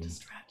back to... I need to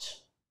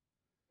stretch.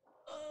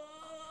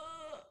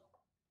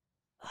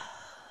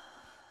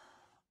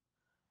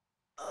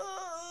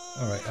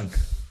 All right, I'm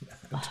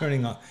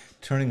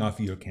turning off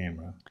your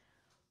camera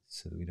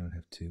so that we don't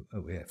have to...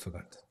 Oh, wait, I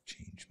forgot to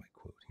change my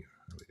quote here.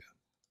 There we go.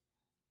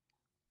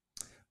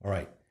 All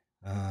right.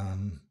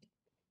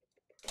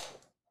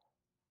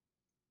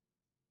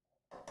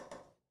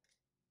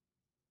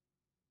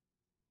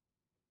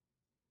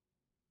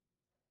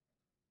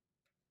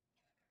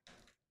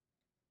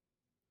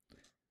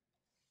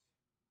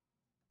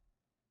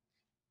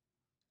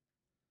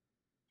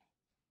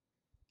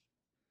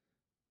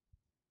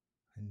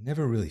 I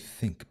never really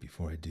think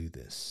before I do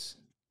this.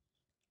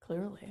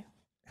 Clearly.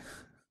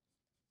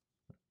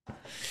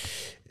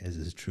 As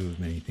is true of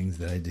many things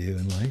that I do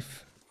in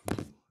life.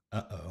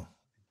 Uh-oh.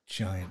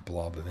 giant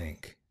blob of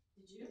ink.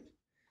 Did you?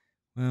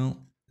 Well,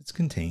 it's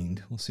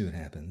contained. We'll see what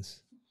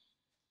happens.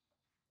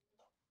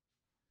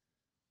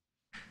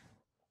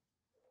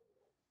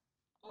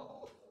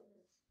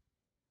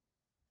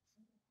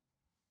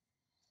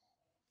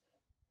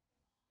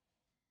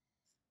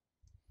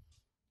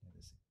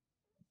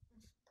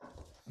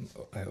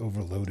 I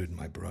overloaded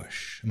my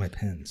brush, my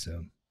pen,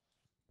 so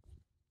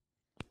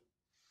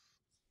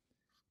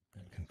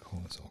that can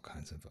cause all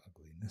kinds of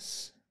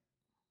ugliness.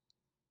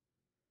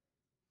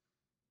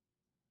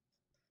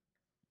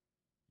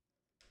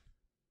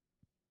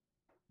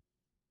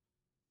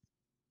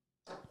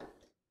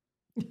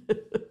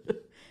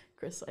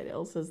 Chris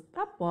Seidel says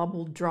that blob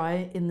will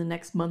dry in the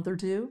next month or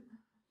two.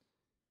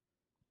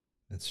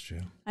 That's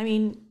true. I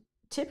mean,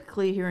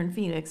 typically here in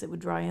Phoenix, it would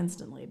dry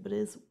instantly, but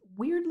it's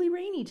weirdly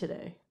rainy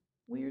today.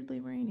 Weirdly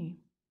rainy.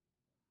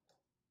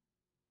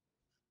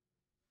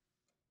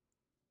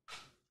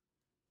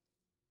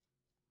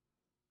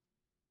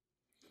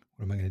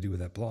 What am I going to do with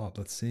that blob?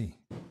 Let's see.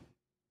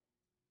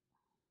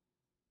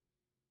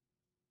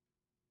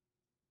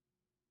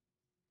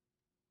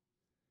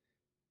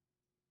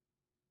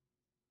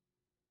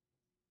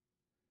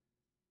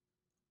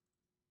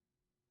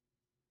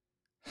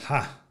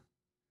 Ha!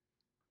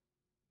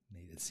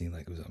 Made it seem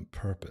like it was on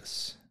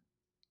purpose.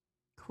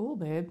 Cool,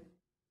 babe.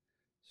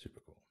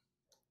 Super cool.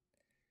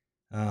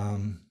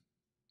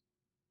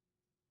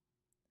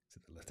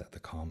 Except I left out the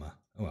comma.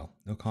 Oh well,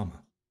 no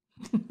comma.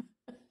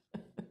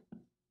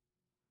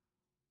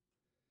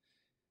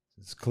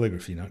 It's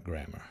calligraphy, not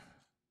grammar.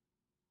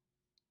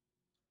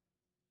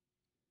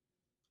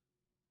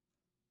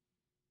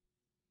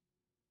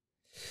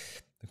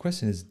 The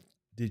question is,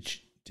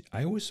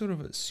 I always sort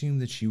of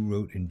assumed that she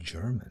wrote in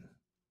German.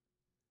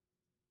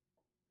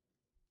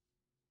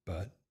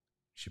 But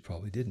she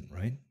probably didn't,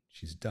 right?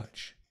 She's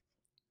Dutch.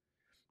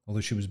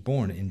 Although she was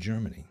born in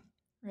Germany.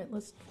 Right,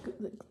 let's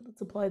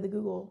apply the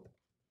Google.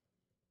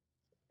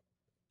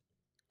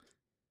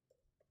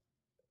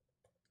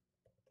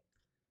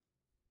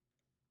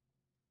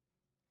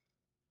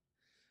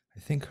 I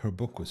think her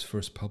book was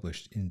first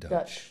published in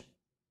Dutch.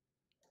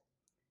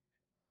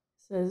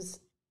 Says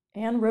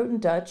Anne wrote in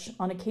Dutch.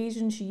 On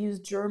occasion, she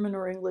used German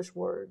or English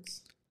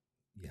words.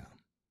 Yeah.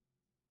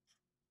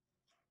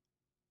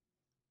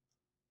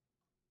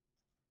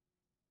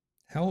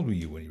 How old were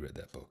you when you read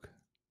that book?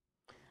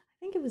 I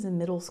think it was in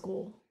middle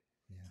school.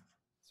 Yeah.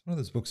 It's one of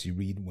those books you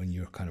read when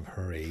you're kind of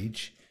her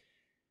age,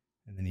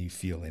 and then you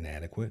feel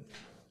inadequate.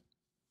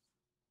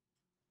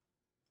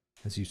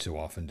 As you so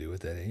often do at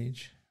that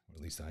age, or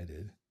at least I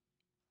did.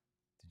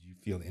 Did you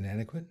feel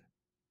inadequate?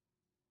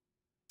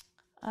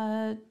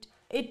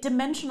 It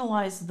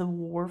dimensionalized the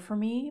war for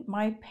me.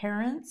 My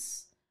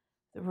parents,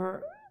 they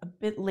were a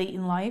bit late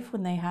in life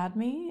when they had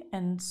me,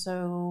 and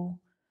so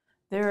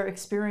their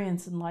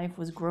experience in life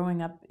was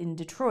growing up in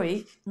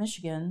Detroit,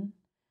 Michigan,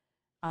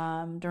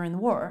 during the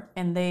war.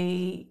 And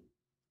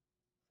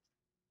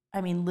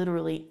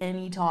literally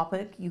any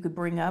topic you could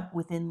bring up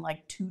within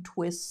like 2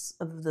 twists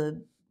of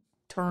the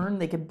turn,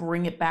 they could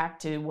bring it back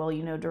to, well,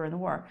 during the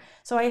war.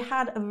 So I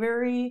had a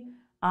very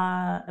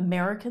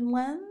American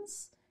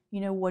lens,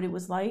 what it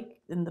was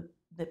like, and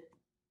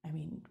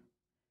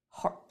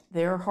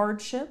their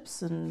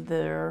hardships and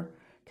their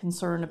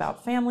concern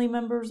about family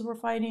members were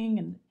fighting.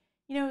 And,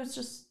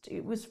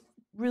 it was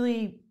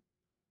really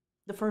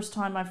the first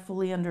time I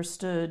fully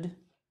understood,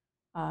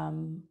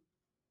 the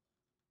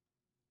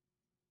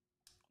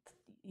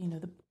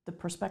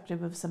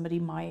perspective of somebody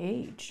my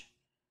age,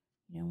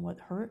 what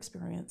her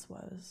experience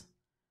was.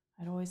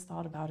 I'd always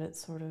thought about it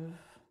sort of.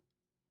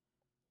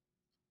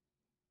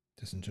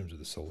 Just in terms of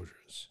the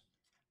soldiers.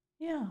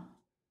 Yeah,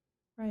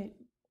 right.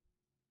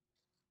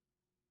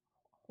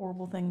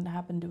 Horrible thing to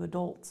happen to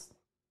adults.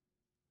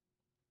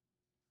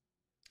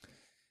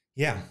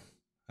 Yeah.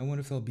 I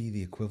wonder if there'll be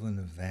the equivalent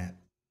of that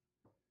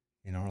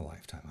in our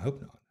lifetime. I hope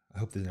not. I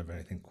hope there's never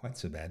anything quite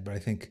so bad. But I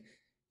think,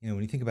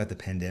 when you think about the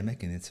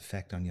pandemic and its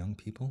effect on young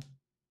people,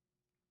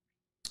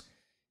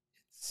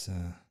 it's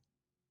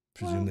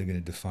presumably going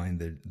to define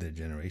their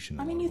generation.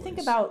 You think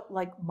about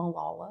like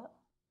Malala,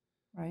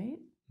 right?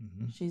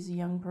 Mm-hmm. She's a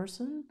young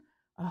person.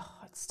 Oh,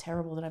 it's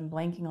terrible that I'm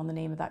blanking on the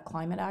name of that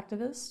climate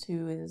activist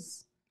who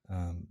is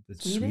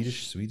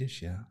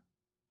Swedish, yeah.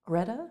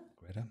 Greta.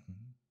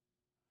 Mm-hmm.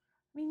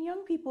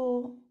 Young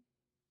people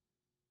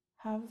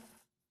have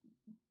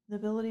the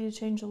ability to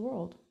change the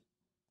world.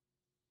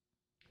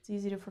 It's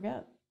easy to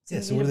forget.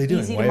 So what are they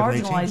doing? Easy to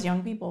marginalize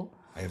young people.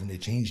 Why haven't they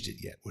changed it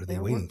yet? What are they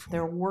waiting for?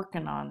 They're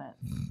working on it.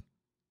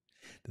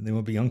 Then they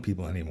won't be young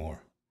people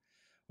anymore.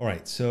 All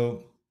right,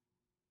 so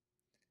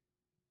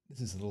this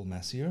is a little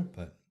messier,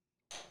 but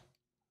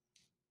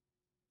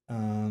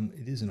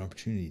it is an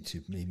opportunity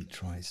to maybe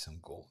try some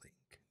gold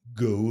ink.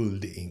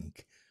 Gold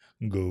ink.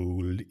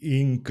 Gold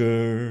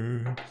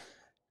inker.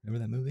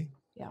 Remember that movie?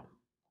 Yeah. God,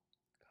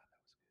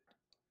 that was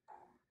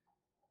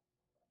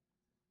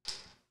good.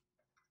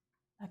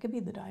 That could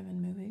be the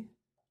Diamond movie.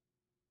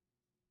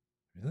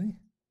 Really?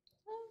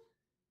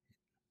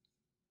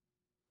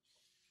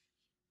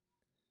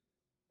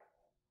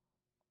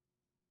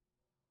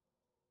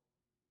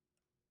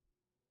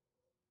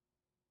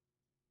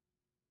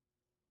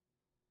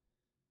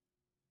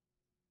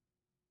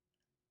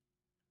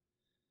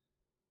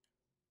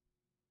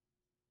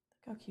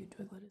 how cute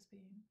Twiglet is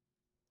being.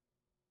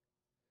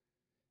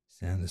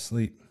 Sound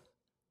asleep. I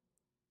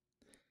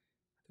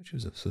thought she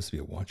was supposed to be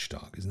a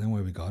watchdog. Isn't that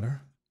why we got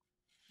her?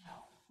 No,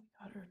 we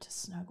got her to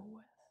snuggle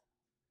with.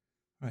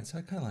 All right, so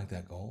I kind of like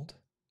that gold.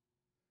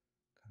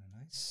 Kind of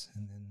nice.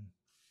 And then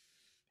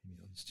maybe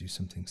I'll just do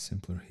something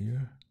simpler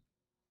here.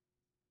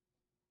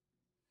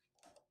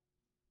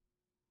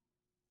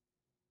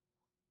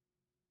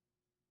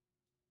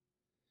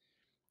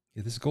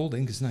 Yeah, this gold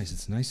ink is nice.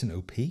 It's nice and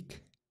opaque.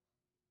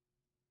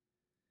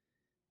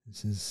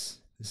 This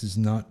is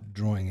not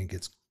drawing ink.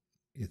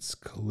 It's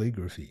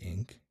calligraphy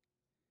ink.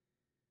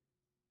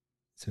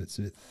 So it's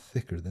a bit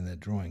thicker than that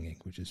drawing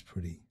ink, which is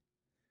pretty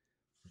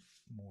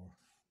more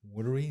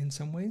watery in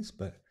some ways.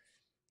 But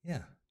yeah,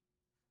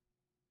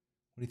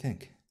 what do you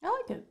think? I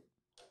like it.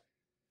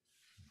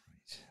 Right, I'll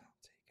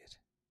take it.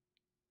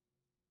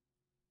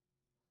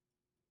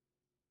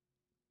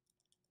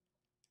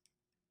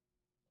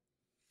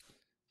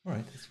 All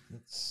right,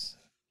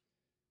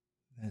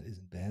 that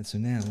isn't bad. So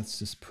now let's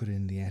just put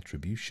in the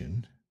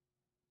attribution.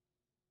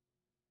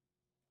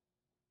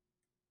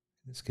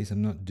 In this case,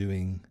 I'm not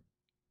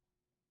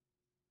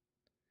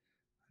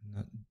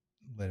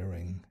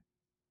lettering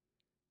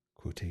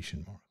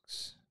quotation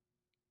marks.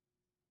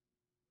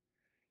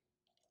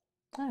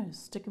 Oh,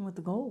 sticking with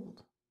the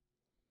gold.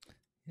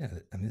 Yeah,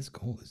 I mean, this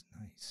gold is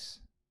nice.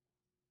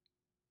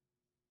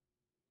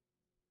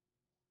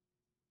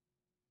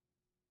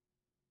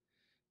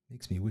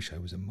 Makes me wish I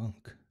was a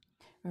monk.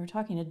 We were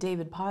talking to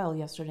David Pyle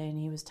yesterday, and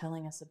he was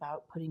telling us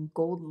about putting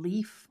gold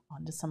leaf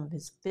onto some of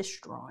his fish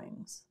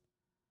drawings.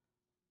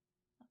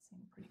 That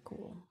seemed pretty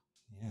cool.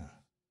 Yeah.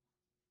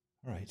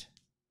 All right.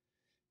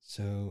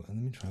 So let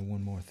me try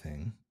one more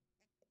thing.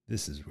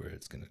 This is where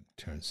it's going to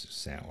turn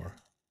sour.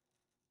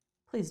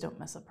 Please don't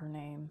mess up her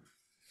name.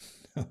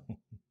 No.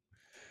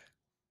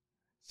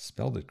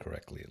 Spelled it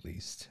correctly, at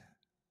least.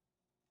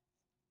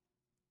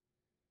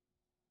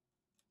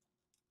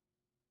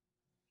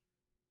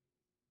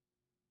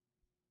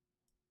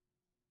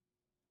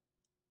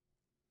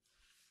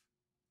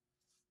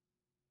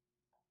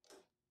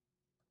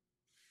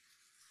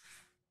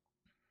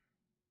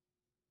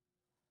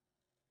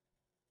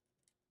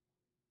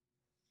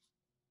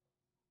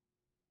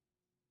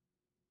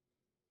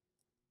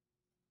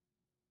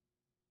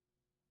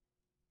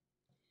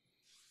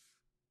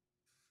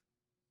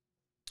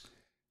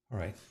 All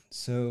right,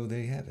 so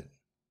there you have it.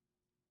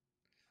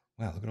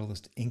 Wow, look at all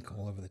this ink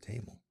all over the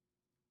table.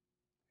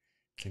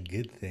 It's a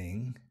good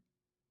thing.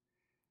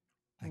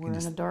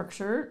 Wearing a dark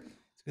shirt.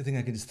 It's a good thing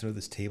I can just throw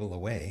this table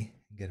away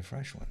and get a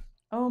fresh one.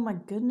 Oh my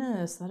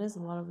goodness, that is a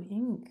lot of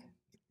ink.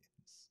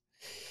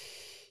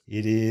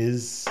 It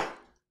is,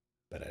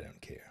 but I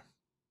don't care.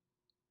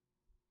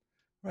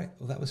 Right,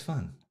 well, that was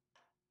fun.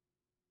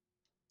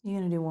 You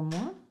gonna do one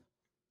more?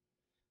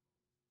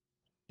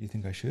 Do you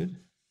think I should?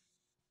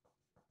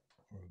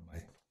 Or am I?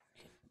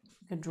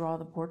 You could draw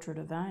the portrait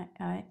of that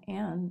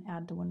and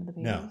add to one of the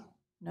pages. No.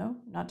 No?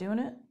 Not doing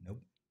it?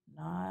 Nope.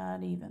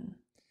 Not even.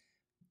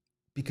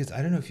 Because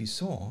I don't know if you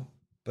saw,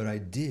 but I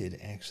did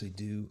actually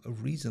do a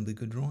reasonably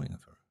good drawing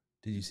of her.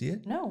 Did you see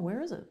it? No,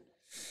 where is it?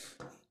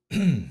 Let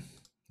me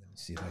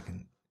see if I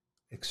can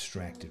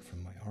extract it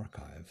from my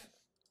archive.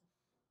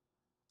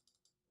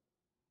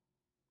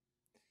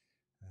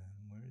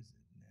 Where is it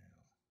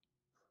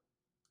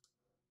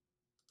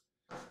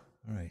now?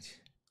 All right.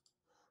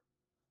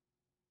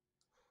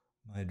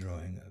 My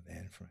drawing of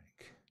Anne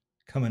Frank.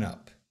 Coming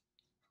up.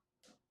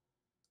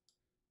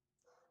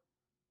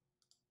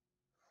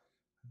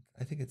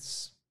 I think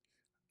it's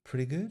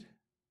pretty good.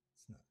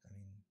 It's not, I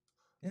mean,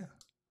 yeah,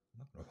 I'm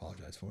not going to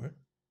apologize for it.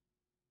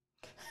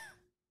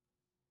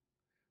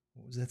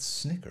 What was that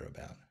snicker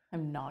about?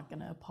 I'm not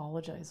going to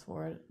apologize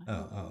for it.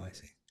 Oh, I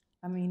see.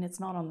 I mean, it's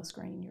not on the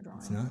screen you're drawing.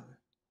 It's not?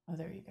 Oh,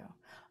 there you go.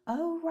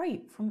 Oh,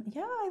 right.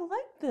 Yeah, I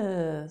like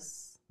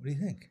this. What do you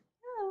think?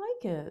 Yeah, I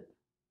like it.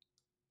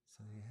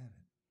 So there you have it.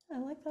 I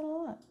like that a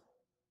lot.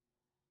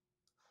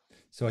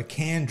 So I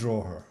can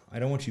draw her. I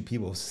don't want you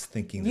people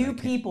thinking you that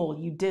people,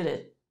 you did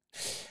it.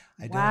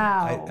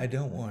 Wow. I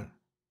don't want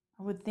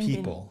I would think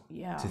people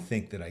to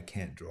think that I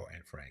can't draw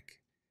Anne Frank.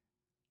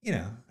 You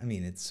know, I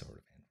mean, it's sort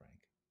of Anne Frank.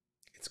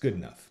 It's good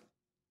enough.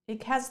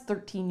 It has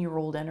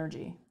 13-year-old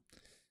energy.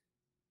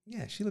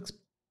 Yeah, she looks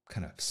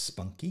kind of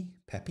spunky,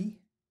 peppy.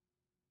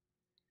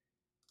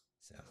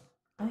 So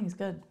I think it's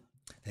good.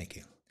 Thank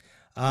you.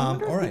 I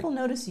wonder if all right. people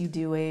notice you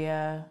do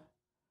a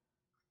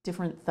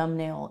different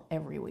thumbnail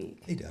every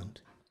week. They don't.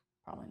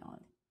 Probably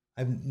not.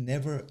 I've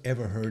never,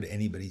 ever heard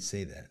anybody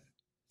say that.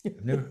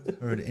 I've never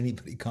heard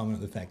anybody comment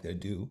on the fact that I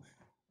do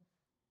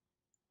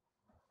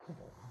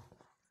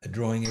a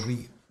drawing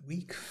every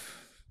week.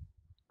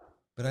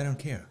 But I don't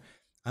care.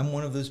 I'm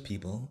one of those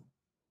people,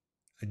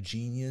 a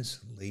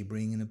genius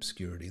laboring in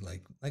obscurity,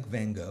 like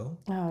Van Gogh.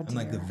 Oh, dear. I'm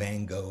like the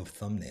Van Gogh of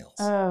thumbnails.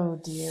 Oh,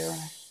 dear.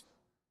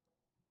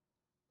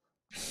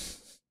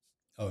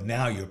 Oh,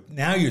 now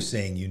you're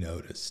saying you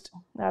noticed.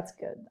 That's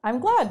good. I'm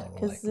glad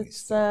because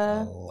it's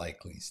a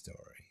likely story.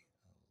 A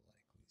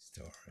likely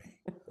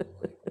story. A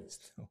likely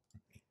story.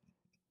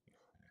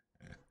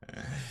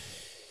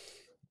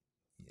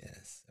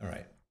 Yes. All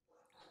right.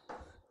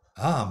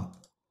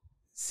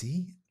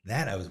 See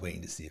that I was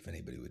waiting to see if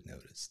anybody would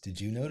notice. Did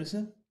you notice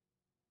it?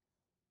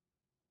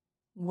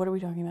 What are we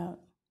talking about?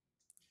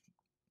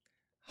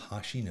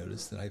 Hashi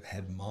noticed that I've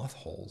had moth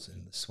holes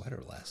in the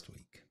sweater last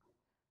week.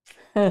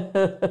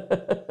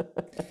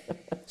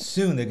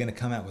 Soon they're going to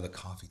come out with a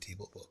coffee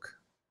table book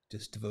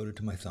just devoted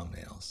to my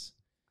thumbnails.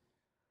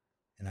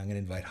 And I'm going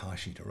to invite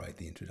Hashi to write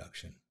the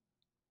introduction.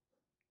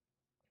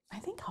 I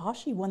think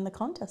Hashi won the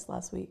contest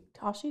last week.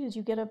 Hashi, did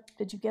you get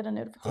a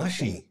notification?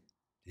 Hashi,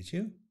 did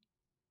you?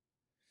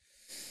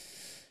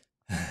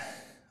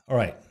 All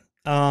right.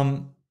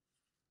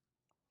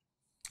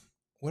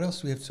 What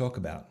else do we have to talk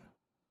about?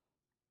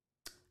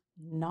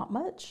 Not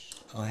much.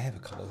 I have a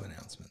couple of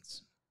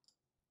announcements.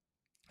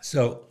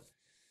 So,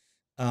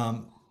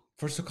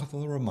 first, a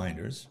couple of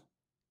reminders.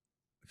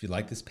 If you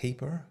like this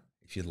paper,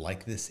 if you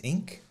like this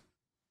ink,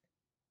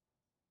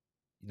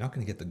 you're not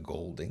going to get the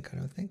gold ink, I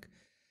don't think,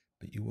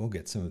 but you will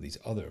get some of these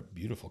other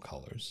beautiful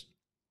colors.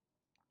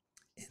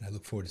 And I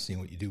look forward to seeing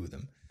what you do with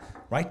them.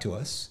 Write to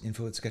us,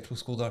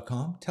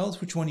 info@sketchbookskool.com. Tell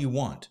us which one you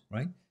want,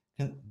 right?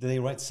 And they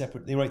write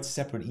separate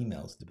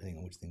emails depending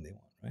on which thing they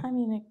want, right? I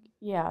mean,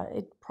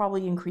 it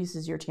probably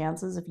increases your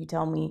chances if you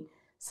tell me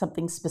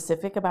something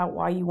specific about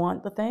why you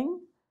want the thing.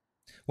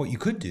 What you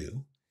could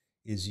do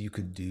is you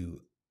could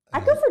do... I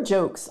go for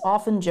jokes,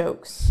 often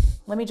jokes.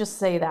 Let me just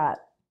say that.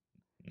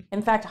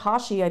 In fact,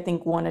 Hashi, I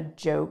think, won a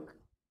joke.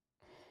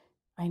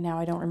 I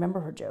don't remember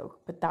her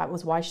joke, but that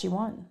was why she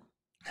won.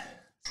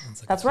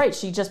 Like that's right.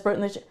 She just wrote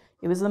in the...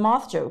 It was the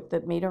moth joke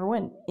that made her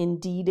win.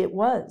 Indeed, it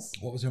was.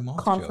 What was her moth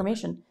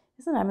confirmation. joke?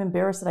 Isn't it? I'm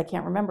embarrassed that I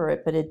can't remember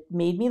it, but it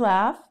made me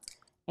laugh.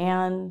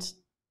 And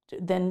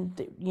then,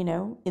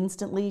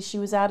 instantly she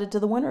was added to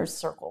the winner's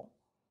circle.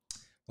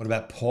 What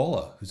about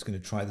Paula, who's going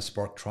to try the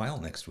Spark trial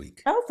next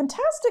week? Oh,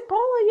 fantastic,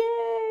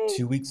 Paula. Yay.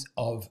 2 weeks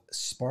of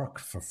Spark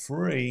for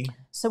free.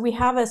 So we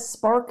have a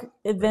Spark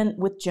event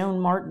with Joan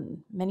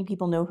Martin. Many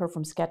people know her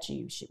from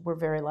Sketchy. We're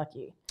very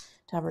lucky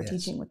to have her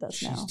teaching with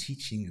us now. She's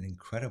teaching an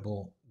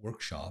incredible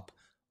workshop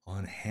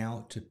on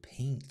how to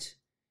paint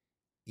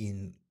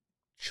in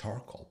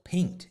charcoal.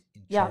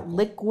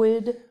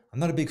 Liquid. I'm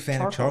not a big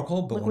fan of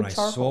charcoal, but when I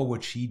saw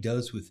what she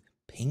does with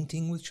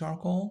painting with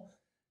charcoal,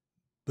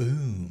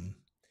 boom.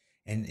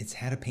 And it's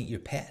how to paint your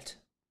pet,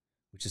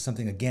 which is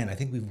something, again, I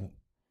think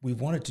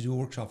we've wanted to do a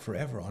workshop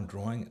forever on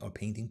drawing or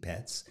painting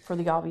pets. For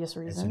the obvious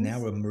reasons. And so now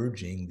we're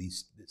merging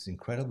this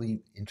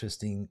incredibly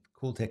interesting,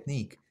 cool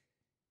technique.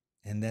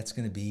 And that's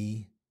going to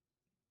be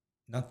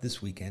not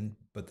this weekend,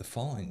 but the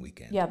following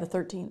weekend. Yeah, the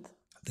 13th.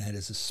 That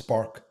is a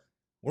Spark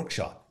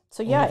workshop.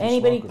 So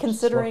anybody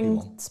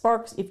considering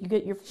Sparks, if you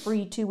get your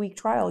free 2-week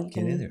trial, you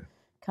can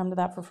come to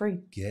that for free.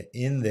 Get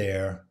in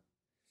there.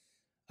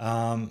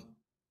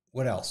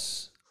 What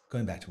else?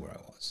 Going back to where I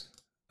was.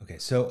 Okay,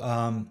 so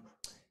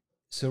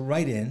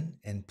write in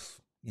and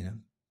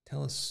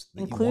tell us.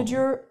 Include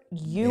your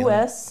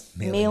U.S.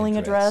 mailing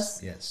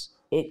address. Yes.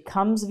 It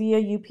comes via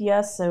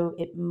UPS, so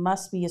it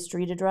must be a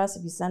street address.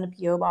 If you send a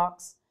P.O.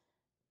 box,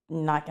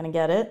 not going to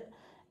get it.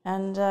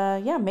 And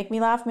make me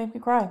laugh, make me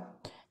cry.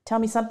 Tell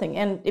me something.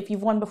 And if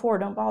you've won before,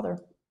 don't bother.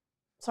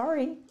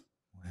 Sorry.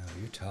 Wow,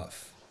 you're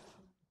tough.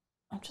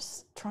 I'm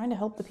just trying to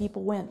help the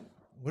people win.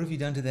 What have you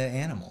done to that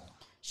animal?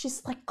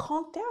 She's like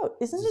conked out.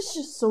 Isn't it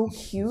just so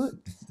cute?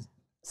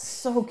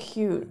 So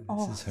cute.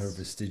 This is her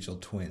vestigial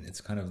twin.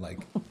 It's kind of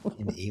like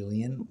an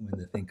alien when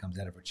the thing comes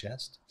out of her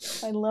chest.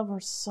 I love her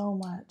so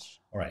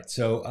much. All right.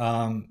 So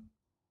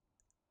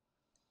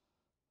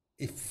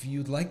if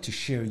you'd like to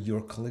share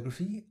your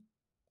calligraphy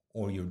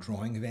or your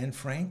drawing of Anne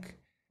Frank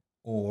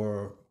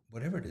or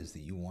whatever it is that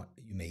you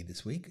made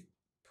this week,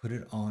 put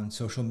it on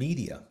social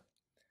media.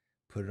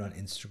 Put it on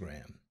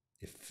Instagram,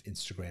 if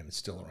Instagram is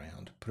still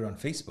around. Put it on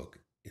Facebook,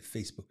 if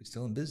Facebook is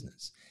still in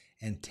business,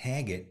 and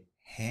tag it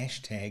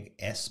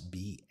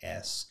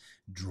 #SBS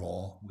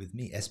Draw With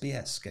Me,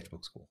 SBS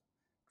Sketchbook School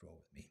Draw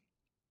With Me.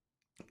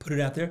 Put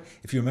it out there.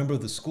 If you're a member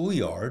of the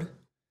schoolyard,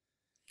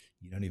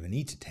 you don't even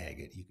need to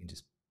tag it. You can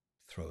just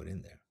throw it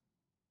in there.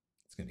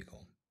 It's gonna be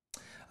cool.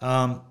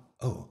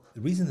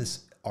 The reason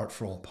this Art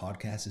for All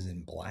podcast is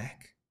in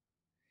black,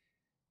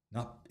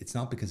 it's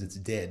not because it's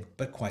dead,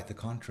 but quite the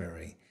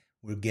contrary.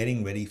 We're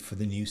getting ready for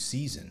the new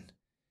season.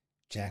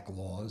 Jack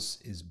Laws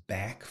is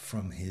back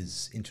from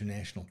his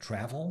international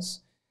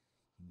travels.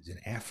 He was in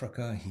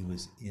Africa. He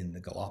was in the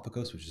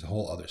Galapagos, which is a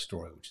whole other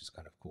story, which is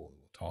kind of cool.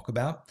 We'll talk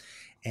about.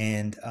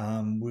 And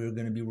we're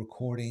going to be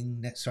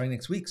recording starting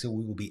next week. So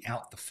we will be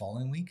out the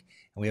following week.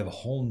 And we have a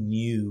whole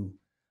new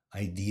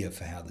idea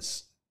for how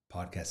this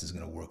podcast is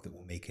going to work that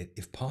will make it,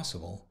 if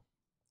possible,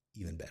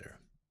 even better.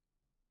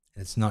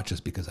 And it's not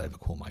just because I have a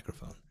cool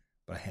microphone,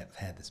 but I have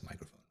had this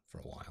microphone for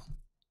a while.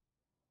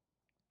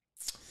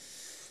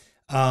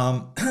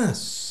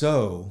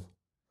 So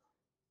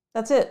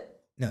that's it.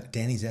 No,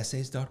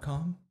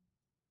 Danny'sEssays.com.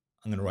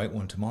 I'm going to write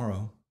one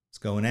tomorrow. It's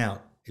going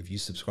out. If you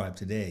subscribe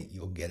today,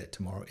 you'll get it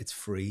tomorrow. It's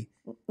free.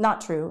 Not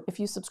true. If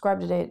you subscribe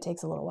today, it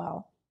takes a little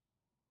while.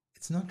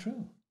 It's not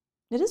true.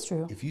 It is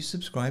true. If you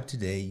subscribe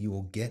today, you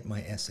will get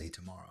my essay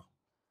tomorrow.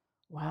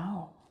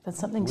 Wow. That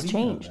something's What do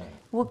you know changed. about it?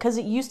 Well, because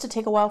it used to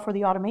take a while for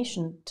the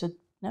automation to,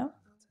 no?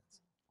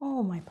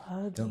 Oh, my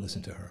pug. Don't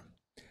listen to her.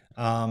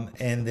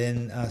 And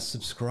then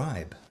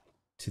subscribe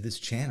to this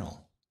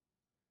channel.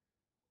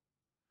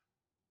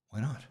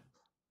 Why not?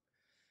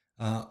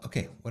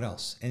 Okay, what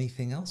else?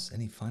 Anything else?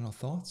 Any final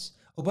thoughts?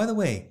 Oh, by the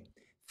way,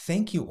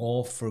 thank you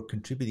all for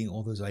contributing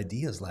all those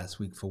ideas last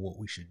week for what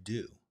we should do.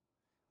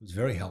 It was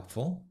very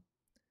helpful.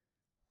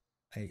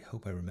 I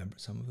hope I remember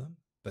some of them.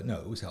 But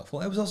no, it was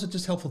helpful. It was also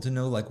just helpful to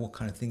know like what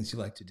kind of things you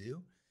like to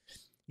do.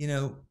 You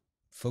know,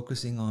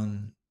 focusing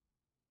on,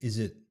 is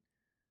it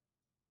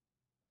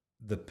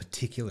the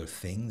particular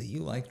thing that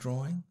you like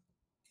drawing?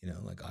 You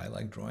know, like I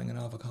like drawing an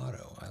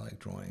avocado. I like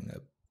drawing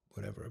a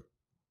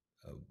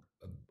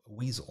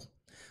weasel.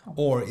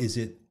 Or is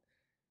it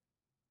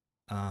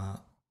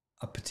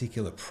a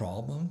particular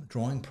problem,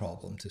 drawing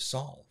problem to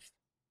solve?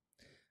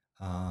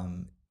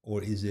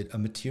 Or is it a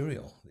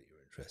material that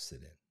you're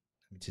interested in?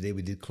 I mean, today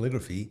we did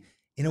calligraphy.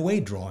 In a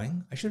way,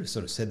 drawing. I should have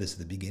sort of said this at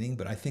the beginning,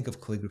 but I think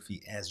of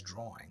calligraphy as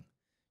drawing.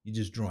 You're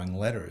just drawing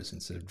letters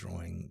instead of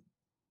drawing,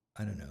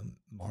 I don't know,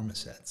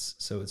 marmosets.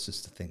 So it's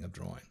just a thing of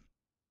drawing.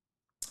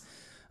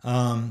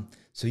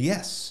 So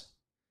yes,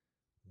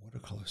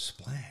 watercolor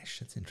splash.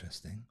 That's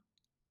interesting.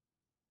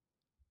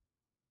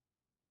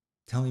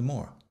 Tell me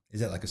more.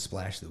 Is that like a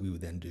splash that we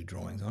would then do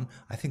drawings on?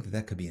 I think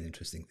that could be an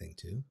interesting thing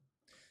too.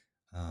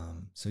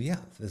 So yeah,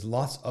 there's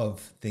lots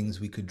of things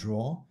we could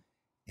draw,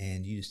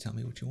 and you just tell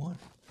me what you want,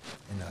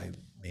 and I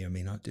may or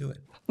may not do it.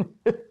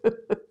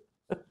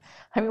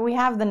 I mean, we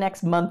have the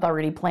next month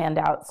already planned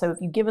out. So if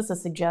you give us a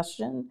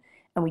suggestion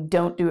and we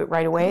don't do it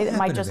right away, that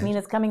might just mean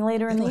it's coming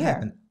later in the year.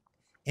 Happen.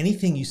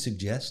 Anything you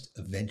suggest,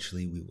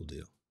 eventually we will do.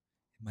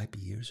 It might be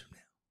years from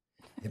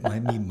now. It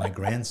might be my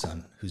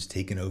grandson who's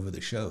taken over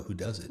the show who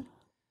does it,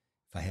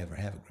 if I ever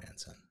have a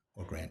grandson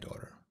or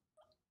granddaughter.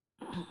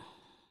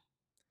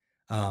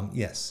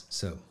 Yes,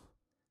 so,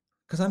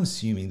 because I'm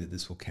assuming that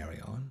this will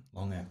carry on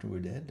long after we're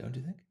dead, don't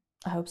you think?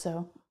 I hope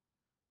so.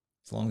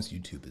 As long as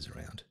YouTube is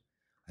around.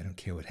 I don't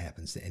care what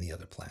happens to any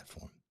other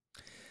platform.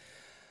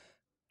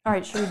 All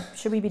right,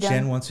 should we be done?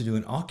 Jen wants to do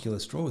an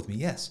Oculus draw with me.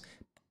 Yes.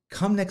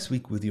 Come next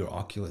week with your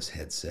Oculus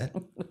headset.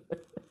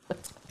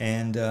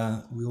 And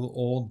we will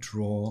all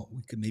draw,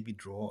 we could maybe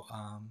draw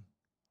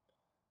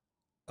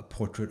a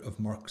portrait of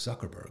Mark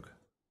Zuckerberg.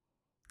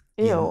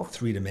 Ew. In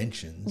 3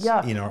 dimensions.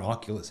 Yuck. In our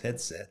Oculus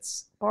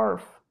headsets.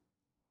 Barf.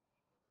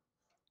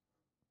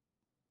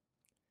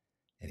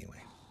 Anyway.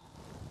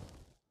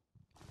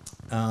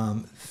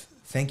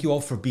 Thank you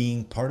all for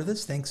being part of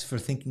this. Thanks for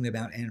thinking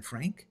about Anne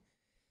Frank.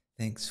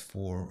 Thanks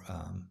for,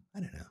 I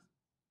don't know.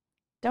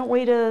 Don't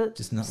wait a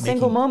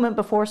single moment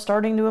before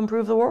starting to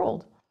improve the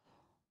world.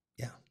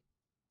 Yeah.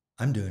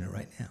 I'm doing it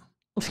right now.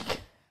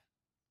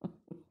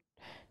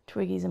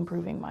 Twiggy's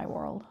improving my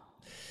world.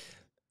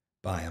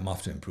 Bye. I'm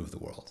off to improve the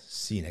world.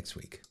 See you next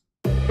week.